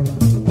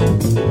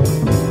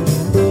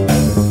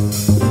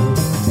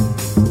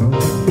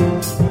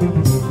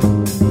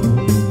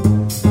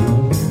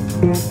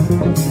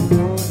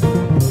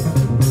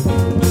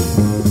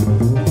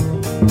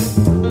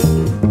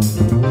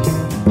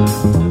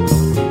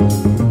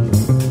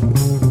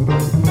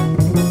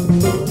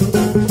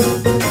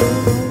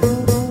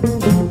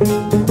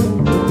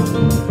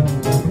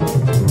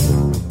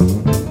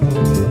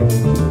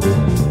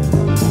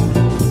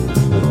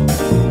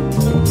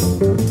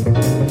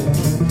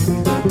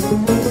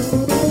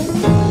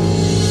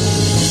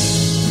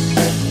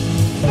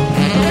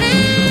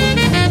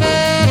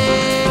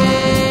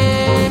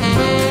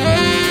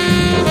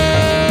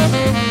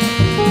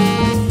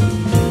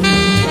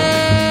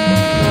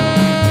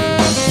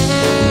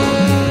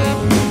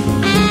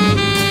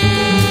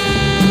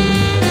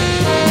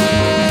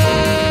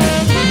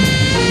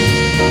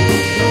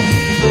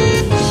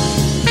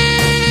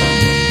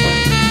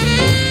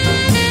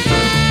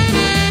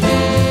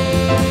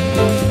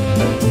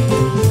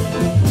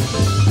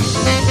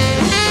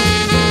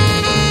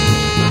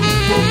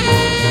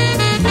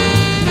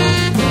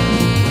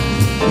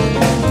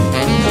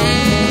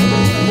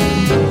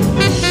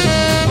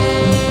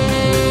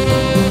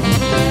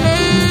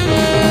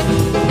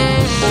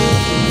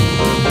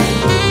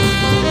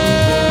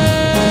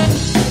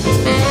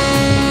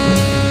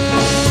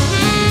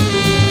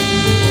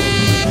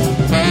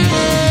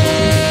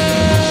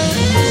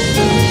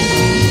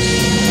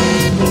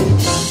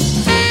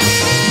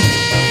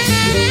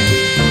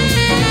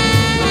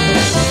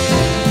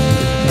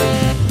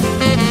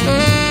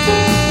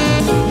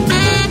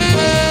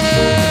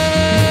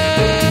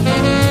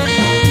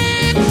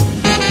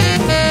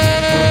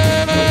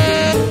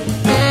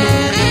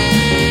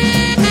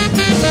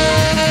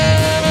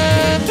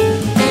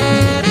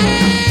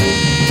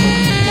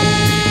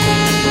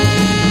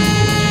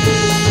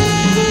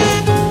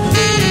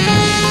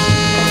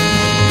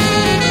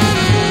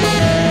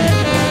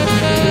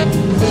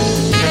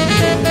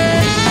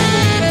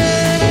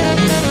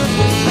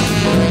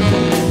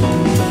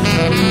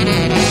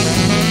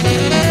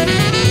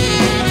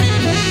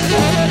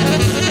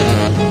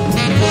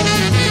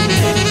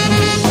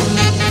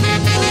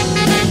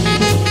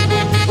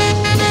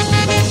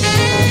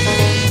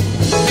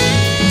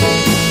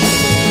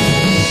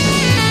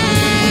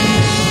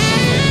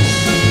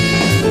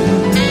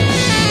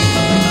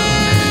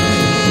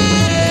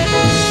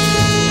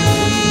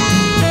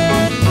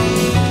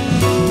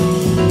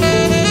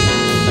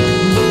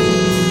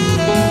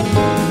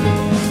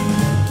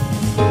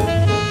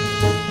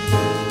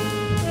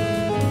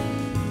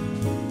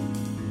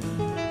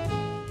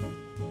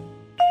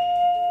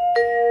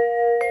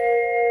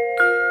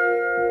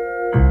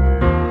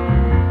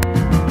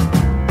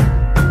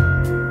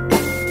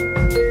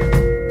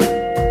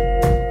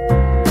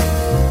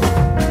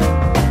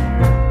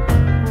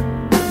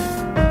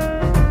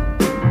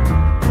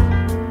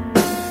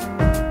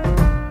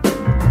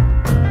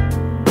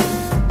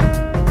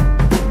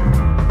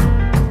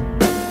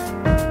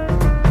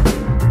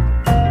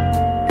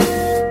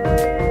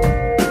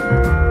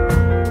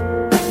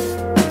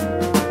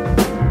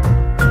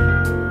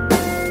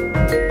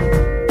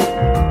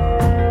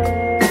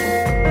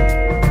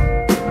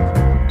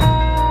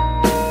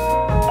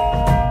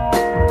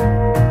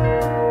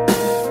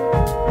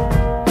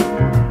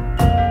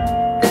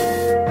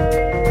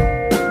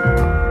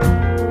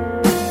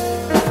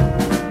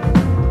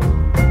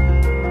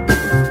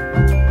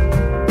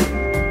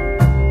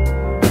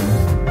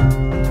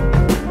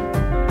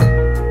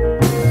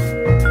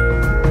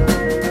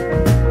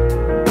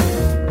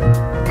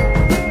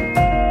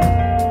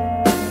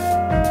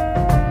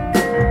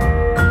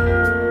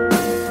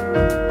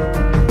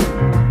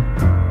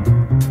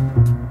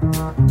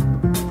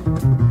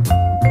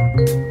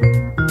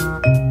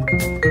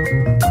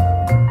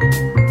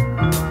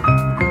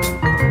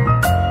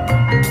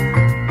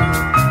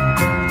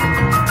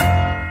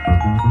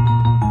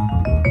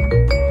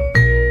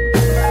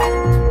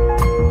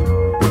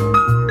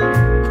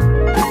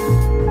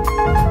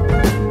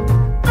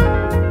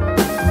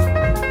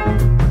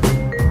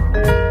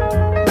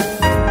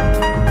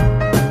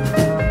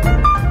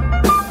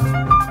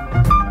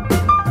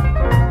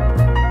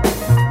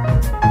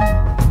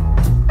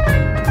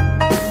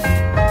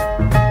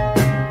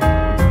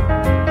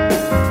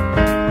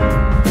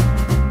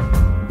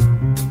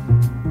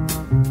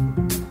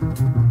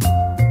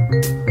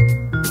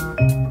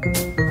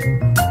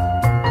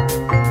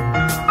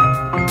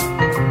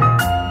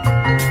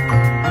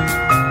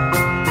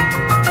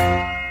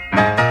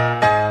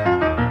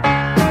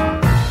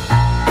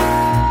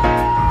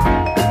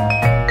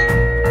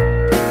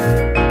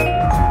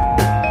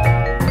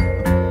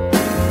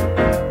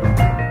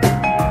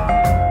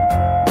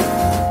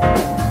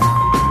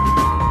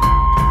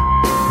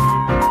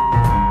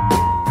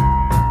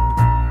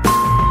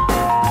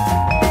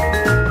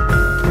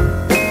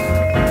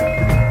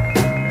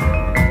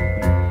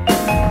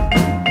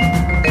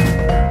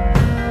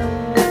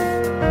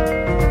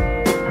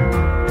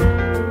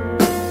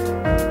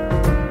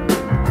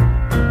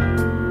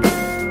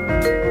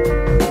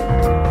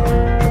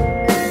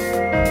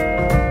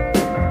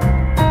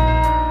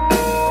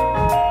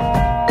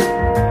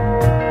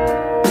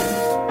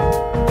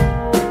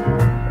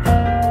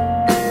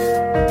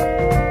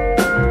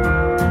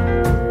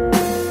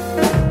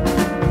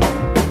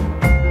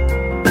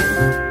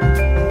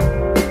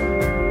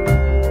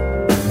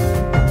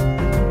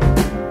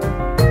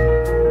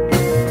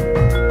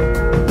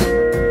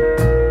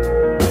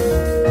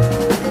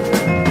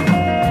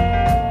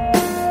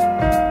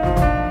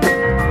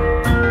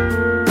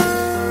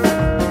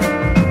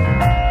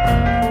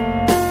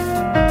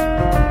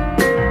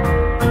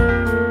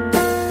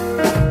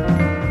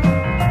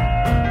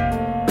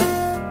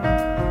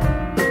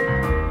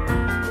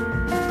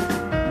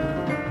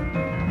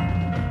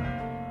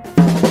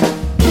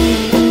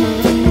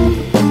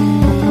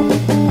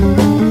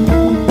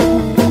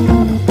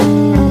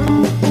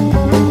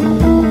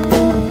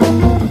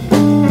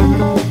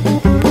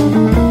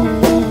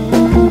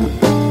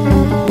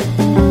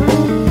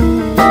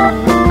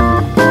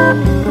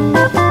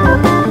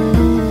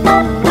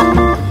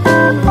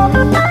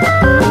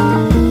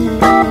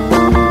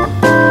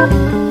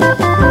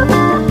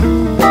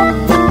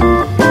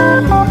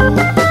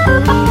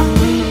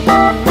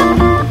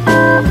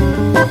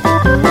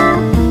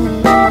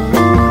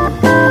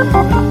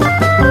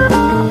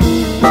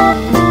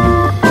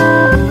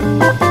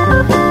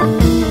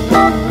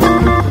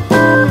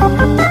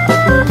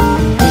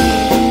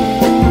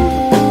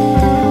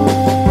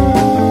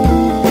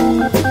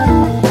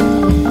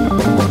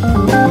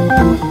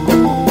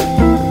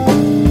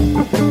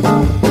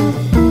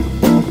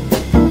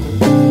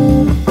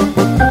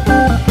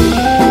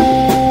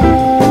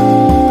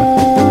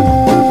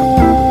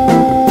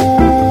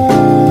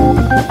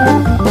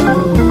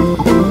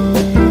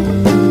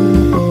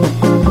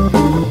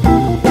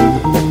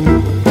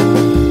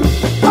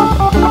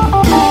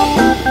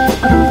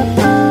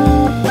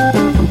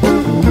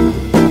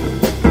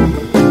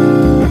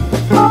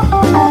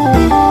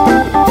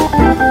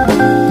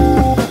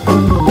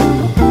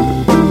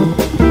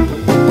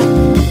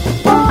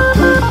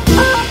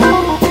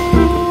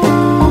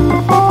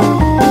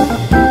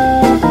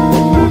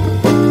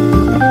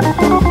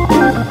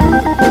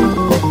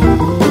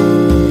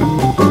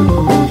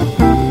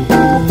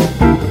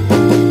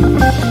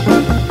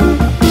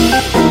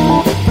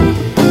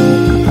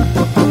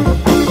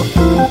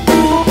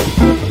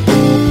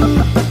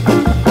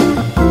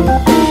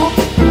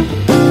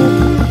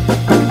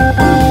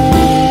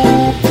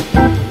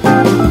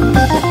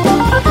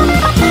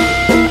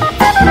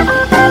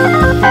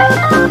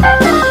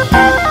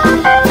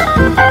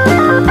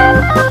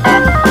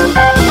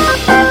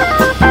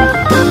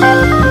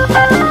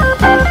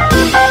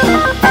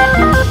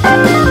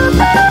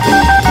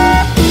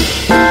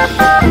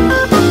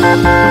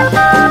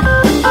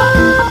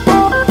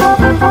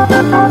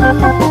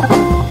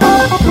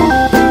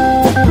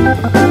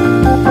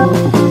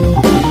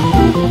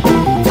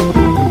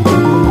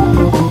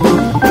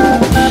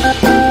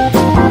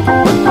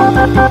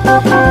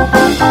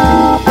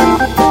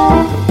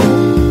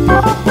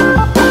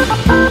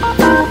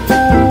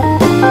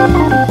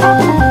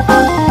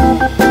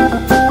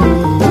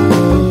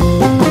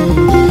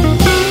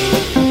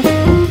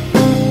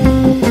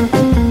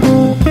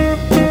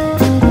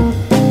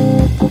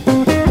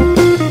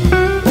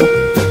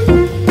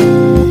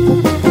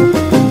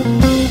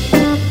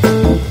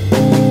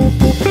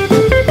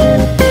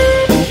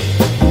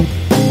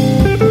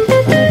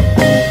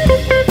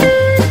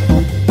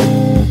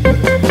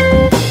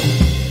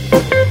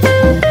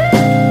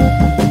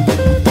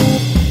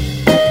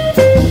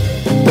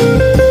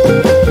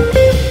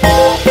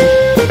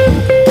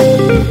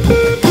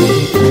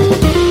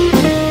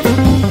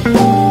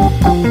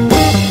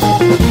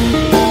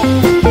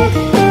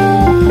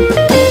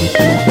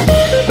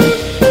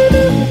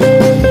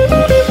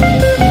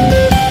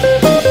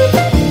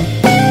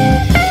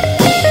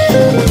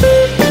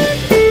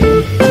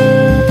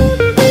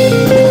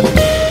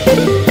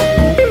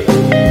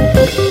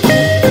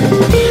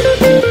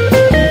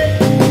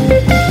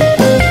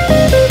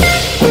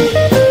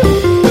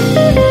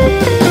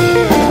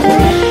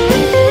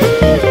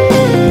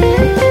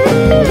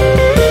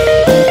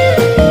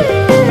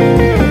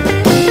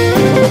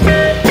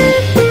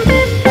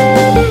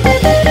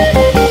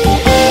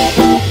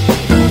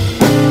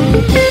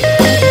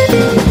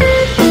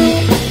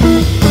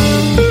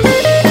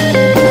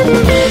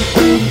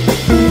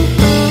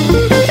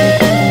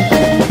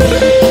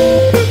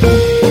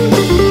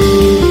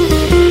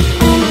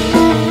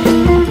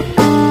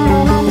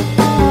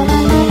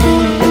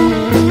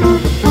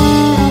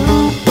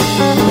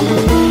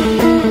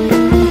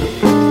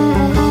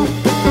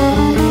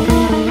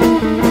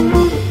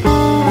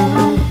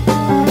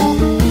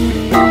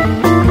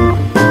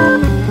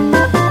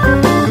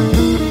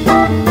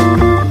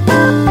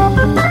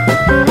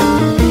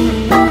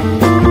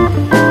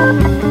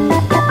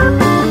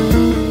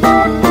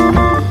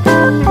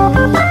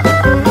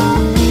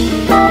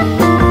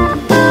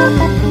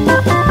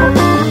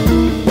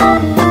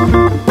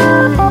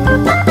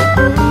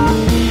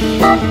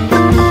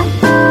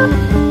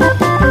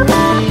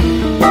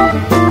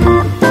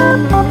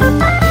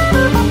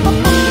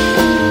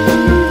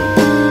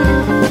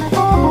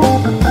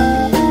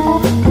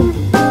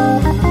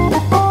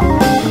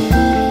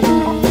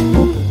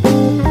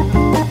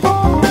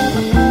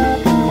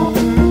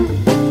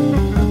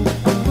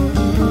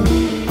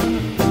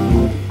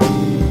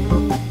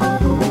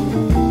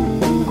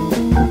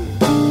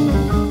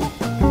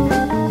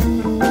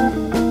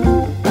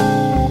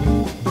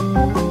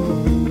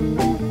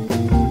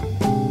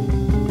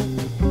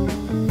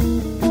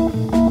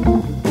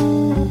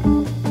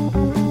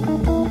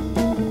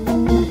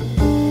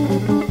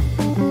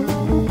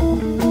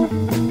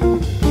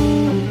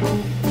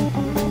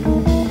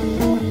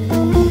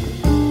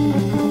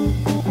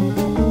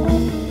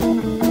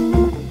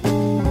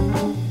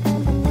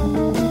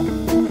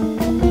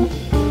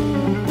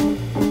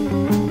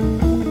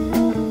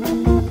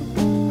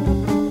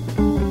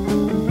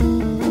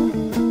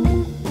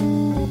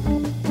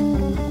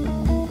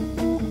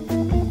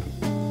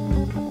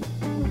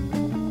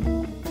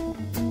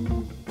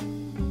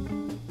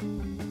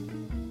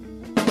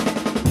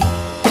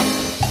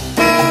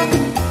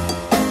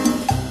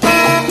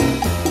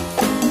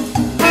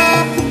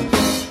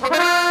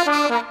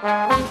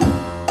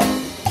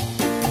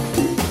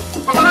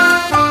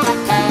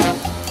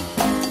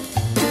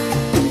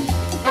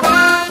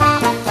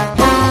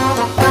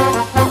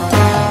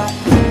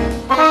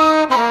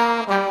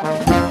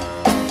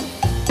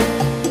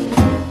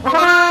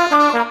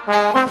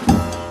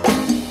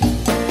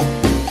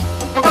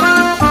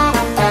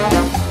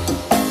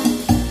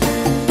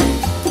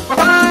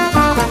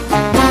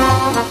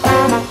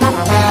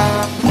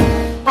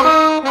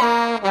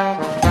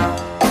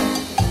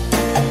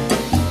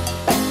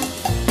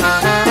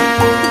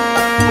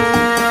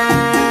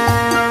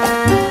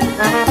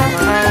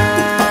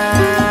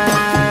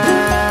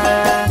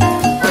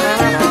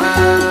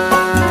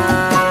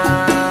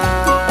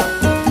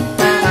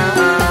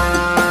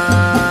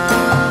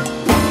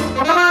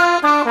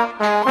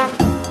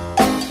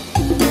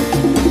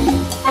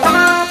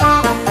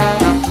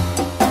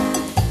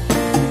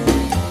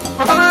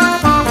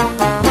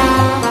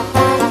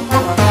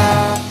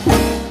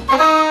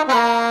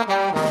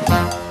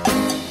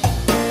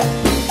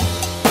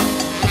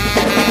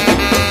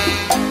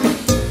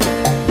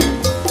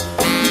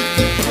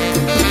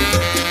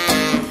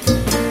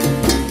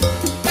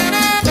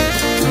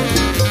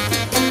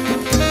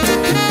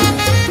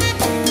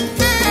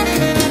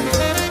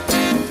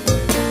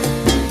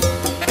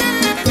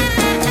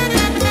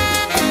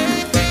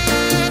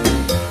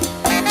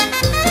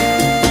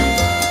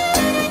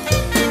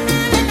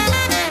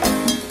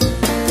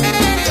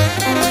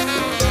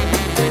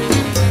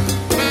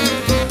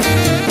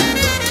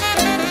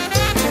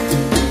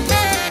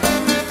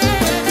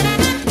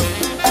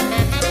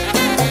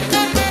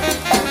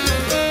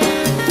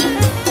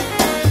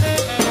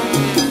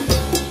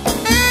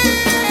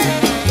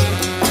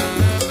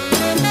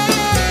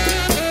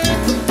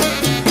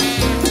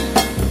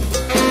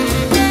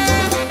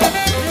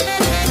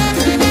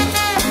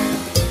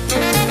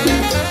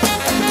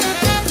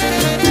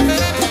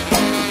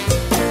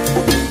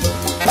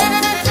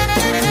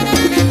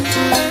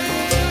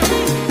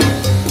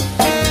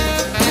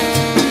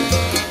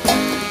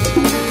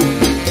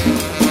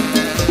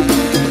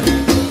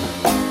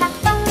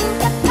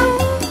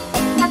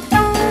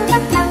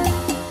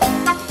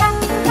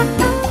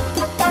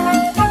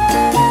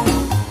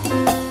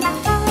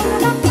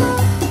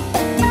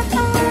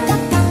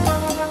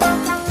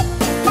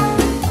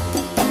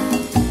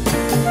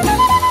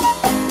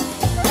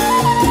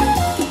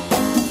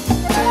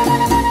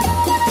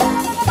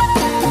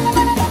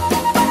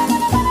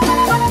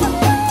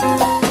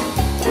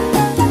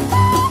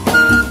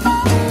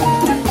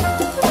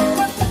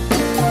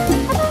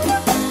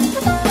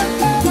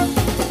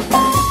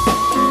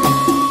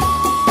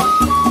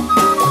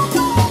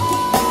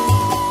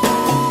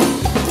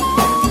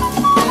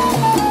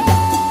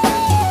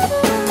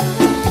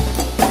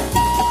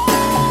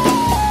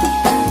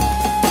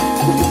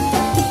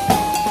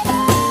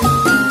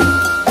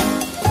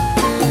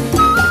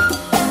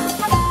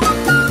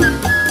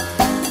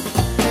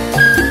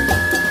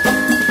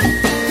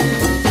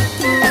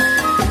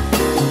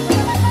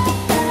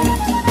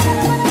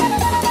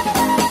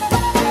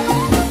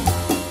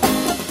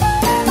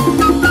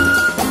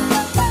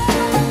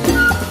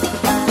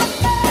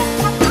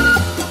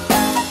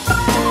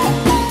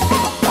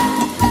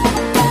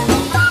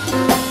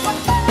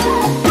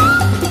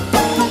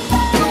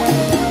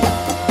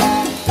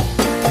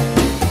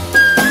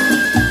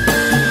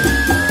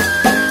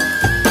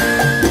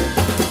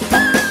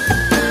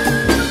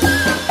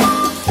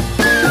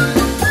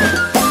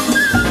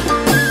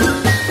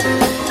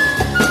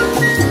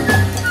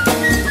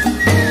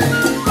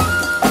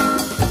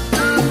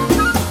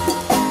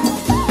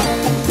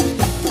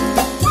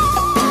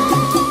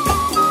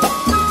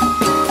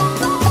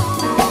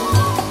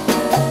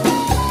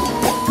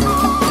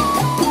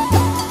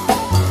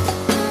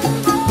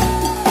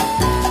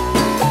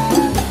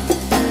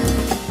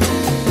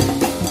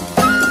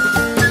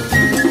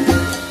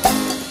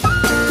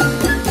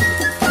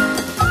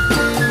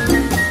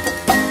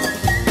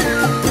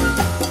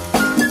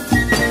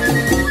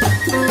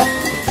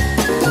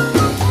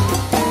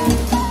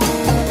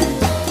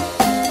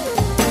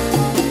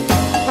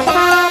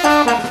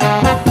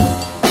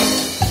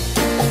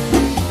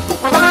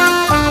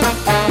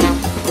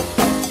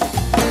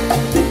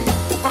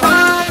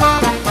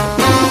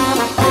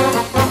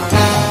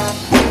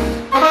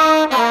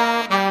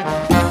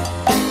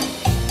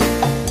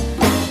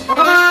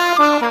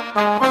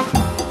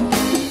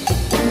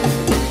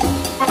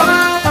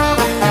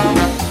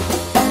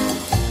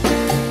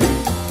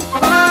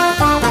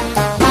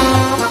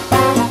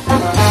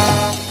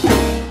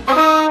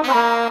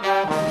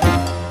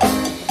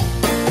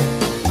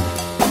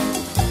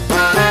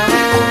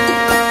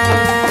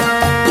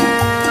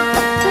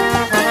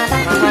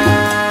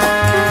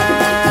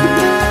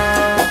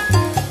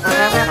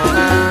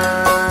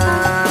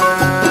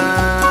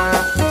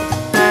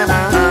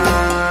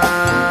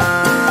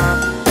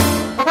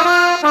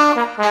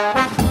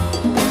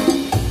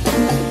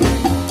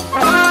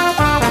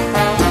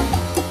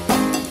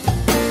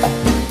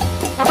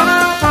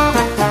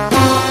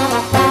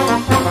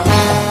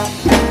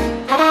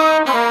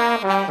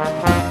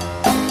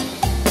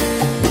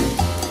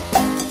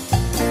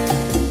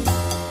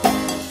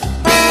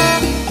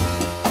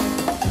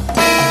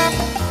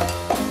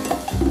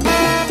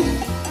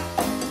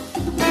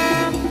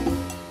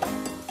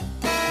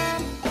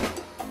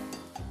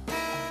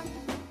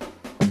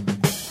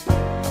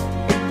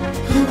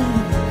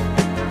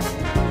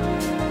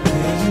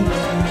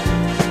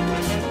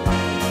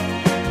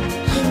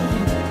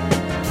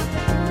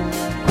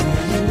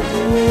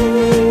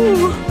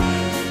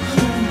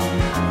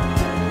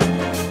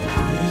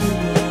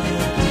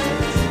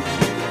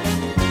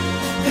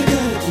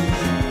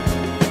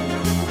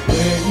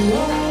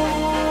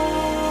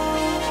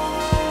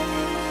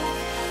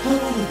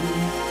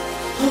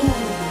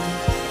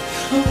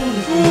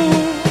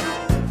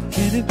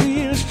 Can it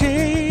be I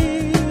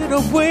stayed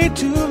away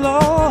too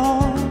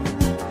long?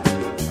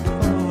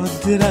 Or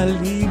did I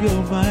leave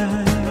your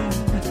mind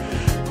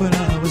when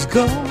I was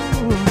gone?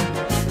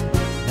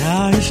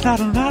 Now it's not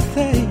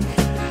nothing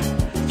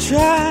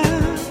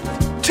trying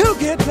to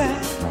get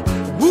back.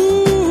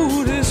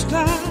 Ooh, this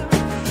time,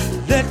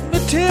 let me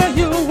tell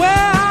you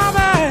where I'm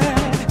at.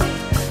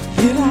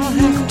 You don't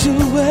have to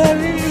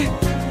worry,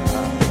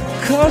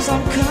 'cause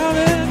I'm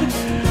coming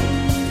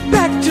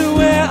back to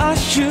where I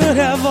should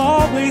have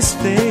always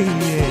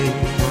stayed.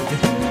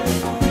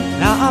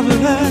 Now I've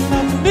learned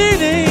the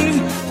meaning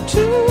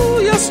to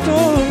your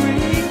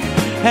story,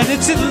 and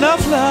it's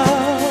enough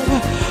love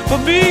for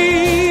me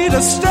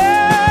to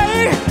stay.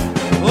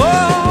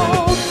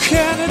 Oh,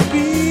 can it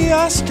be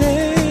I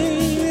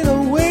stayed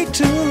away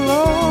too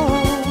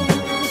long?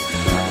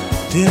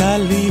 Did I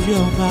leave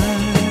your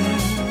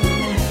mind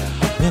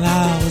when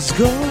I was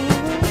gone?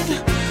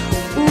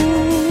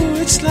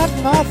 Ooh, it's not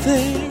my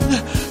thing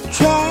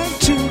trying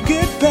to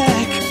get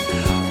back.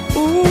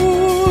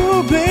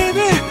 Ooh,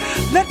 baby,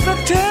 let me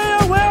tell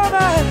you where I'm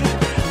at.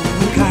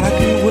 You gotta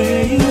be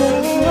where you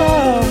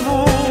are.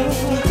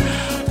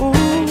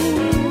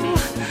 Ooh,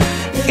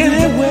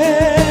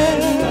 anywhere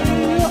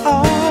you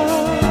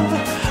are.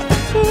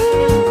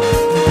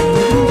 Ooh,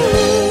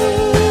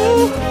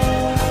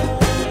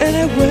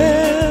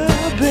 anywhere,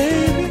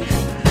 baby.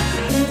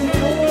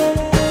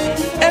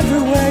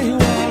 Everywhere you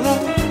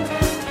are.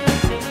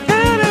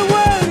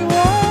 Anywhere you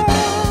are.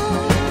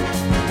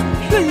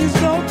 Please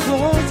don't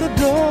close the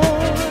door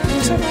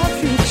to my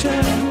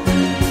future.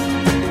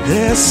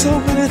 There's so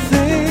many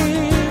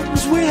things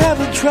we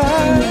haven't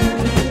tried.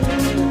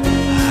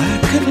 I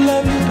could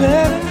love you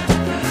better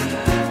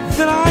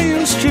than I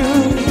used to,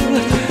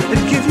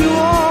 and give you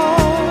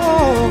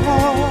all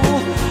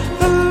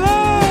the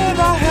love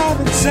I have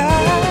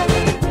inside.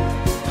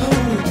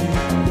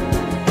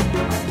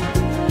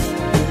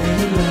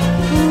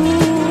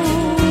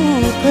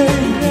 Ooh,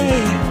 baby.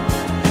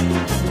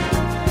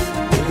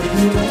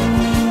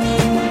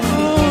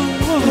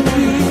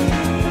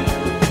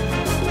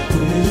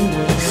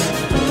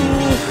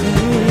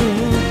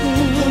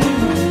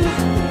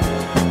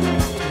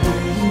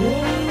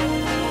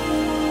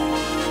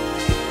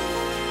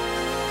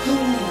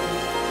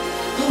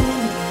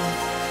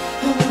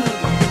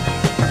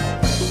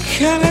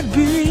 Can it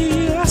be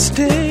I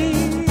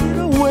stayed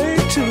away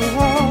too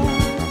long?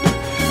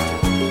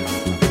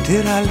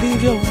 Did I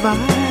leave your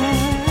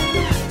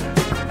mind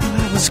when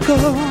I was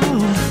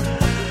gone?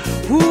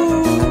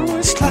 Ooh,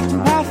 it's like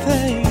my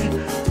thing.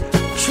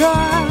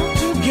 Try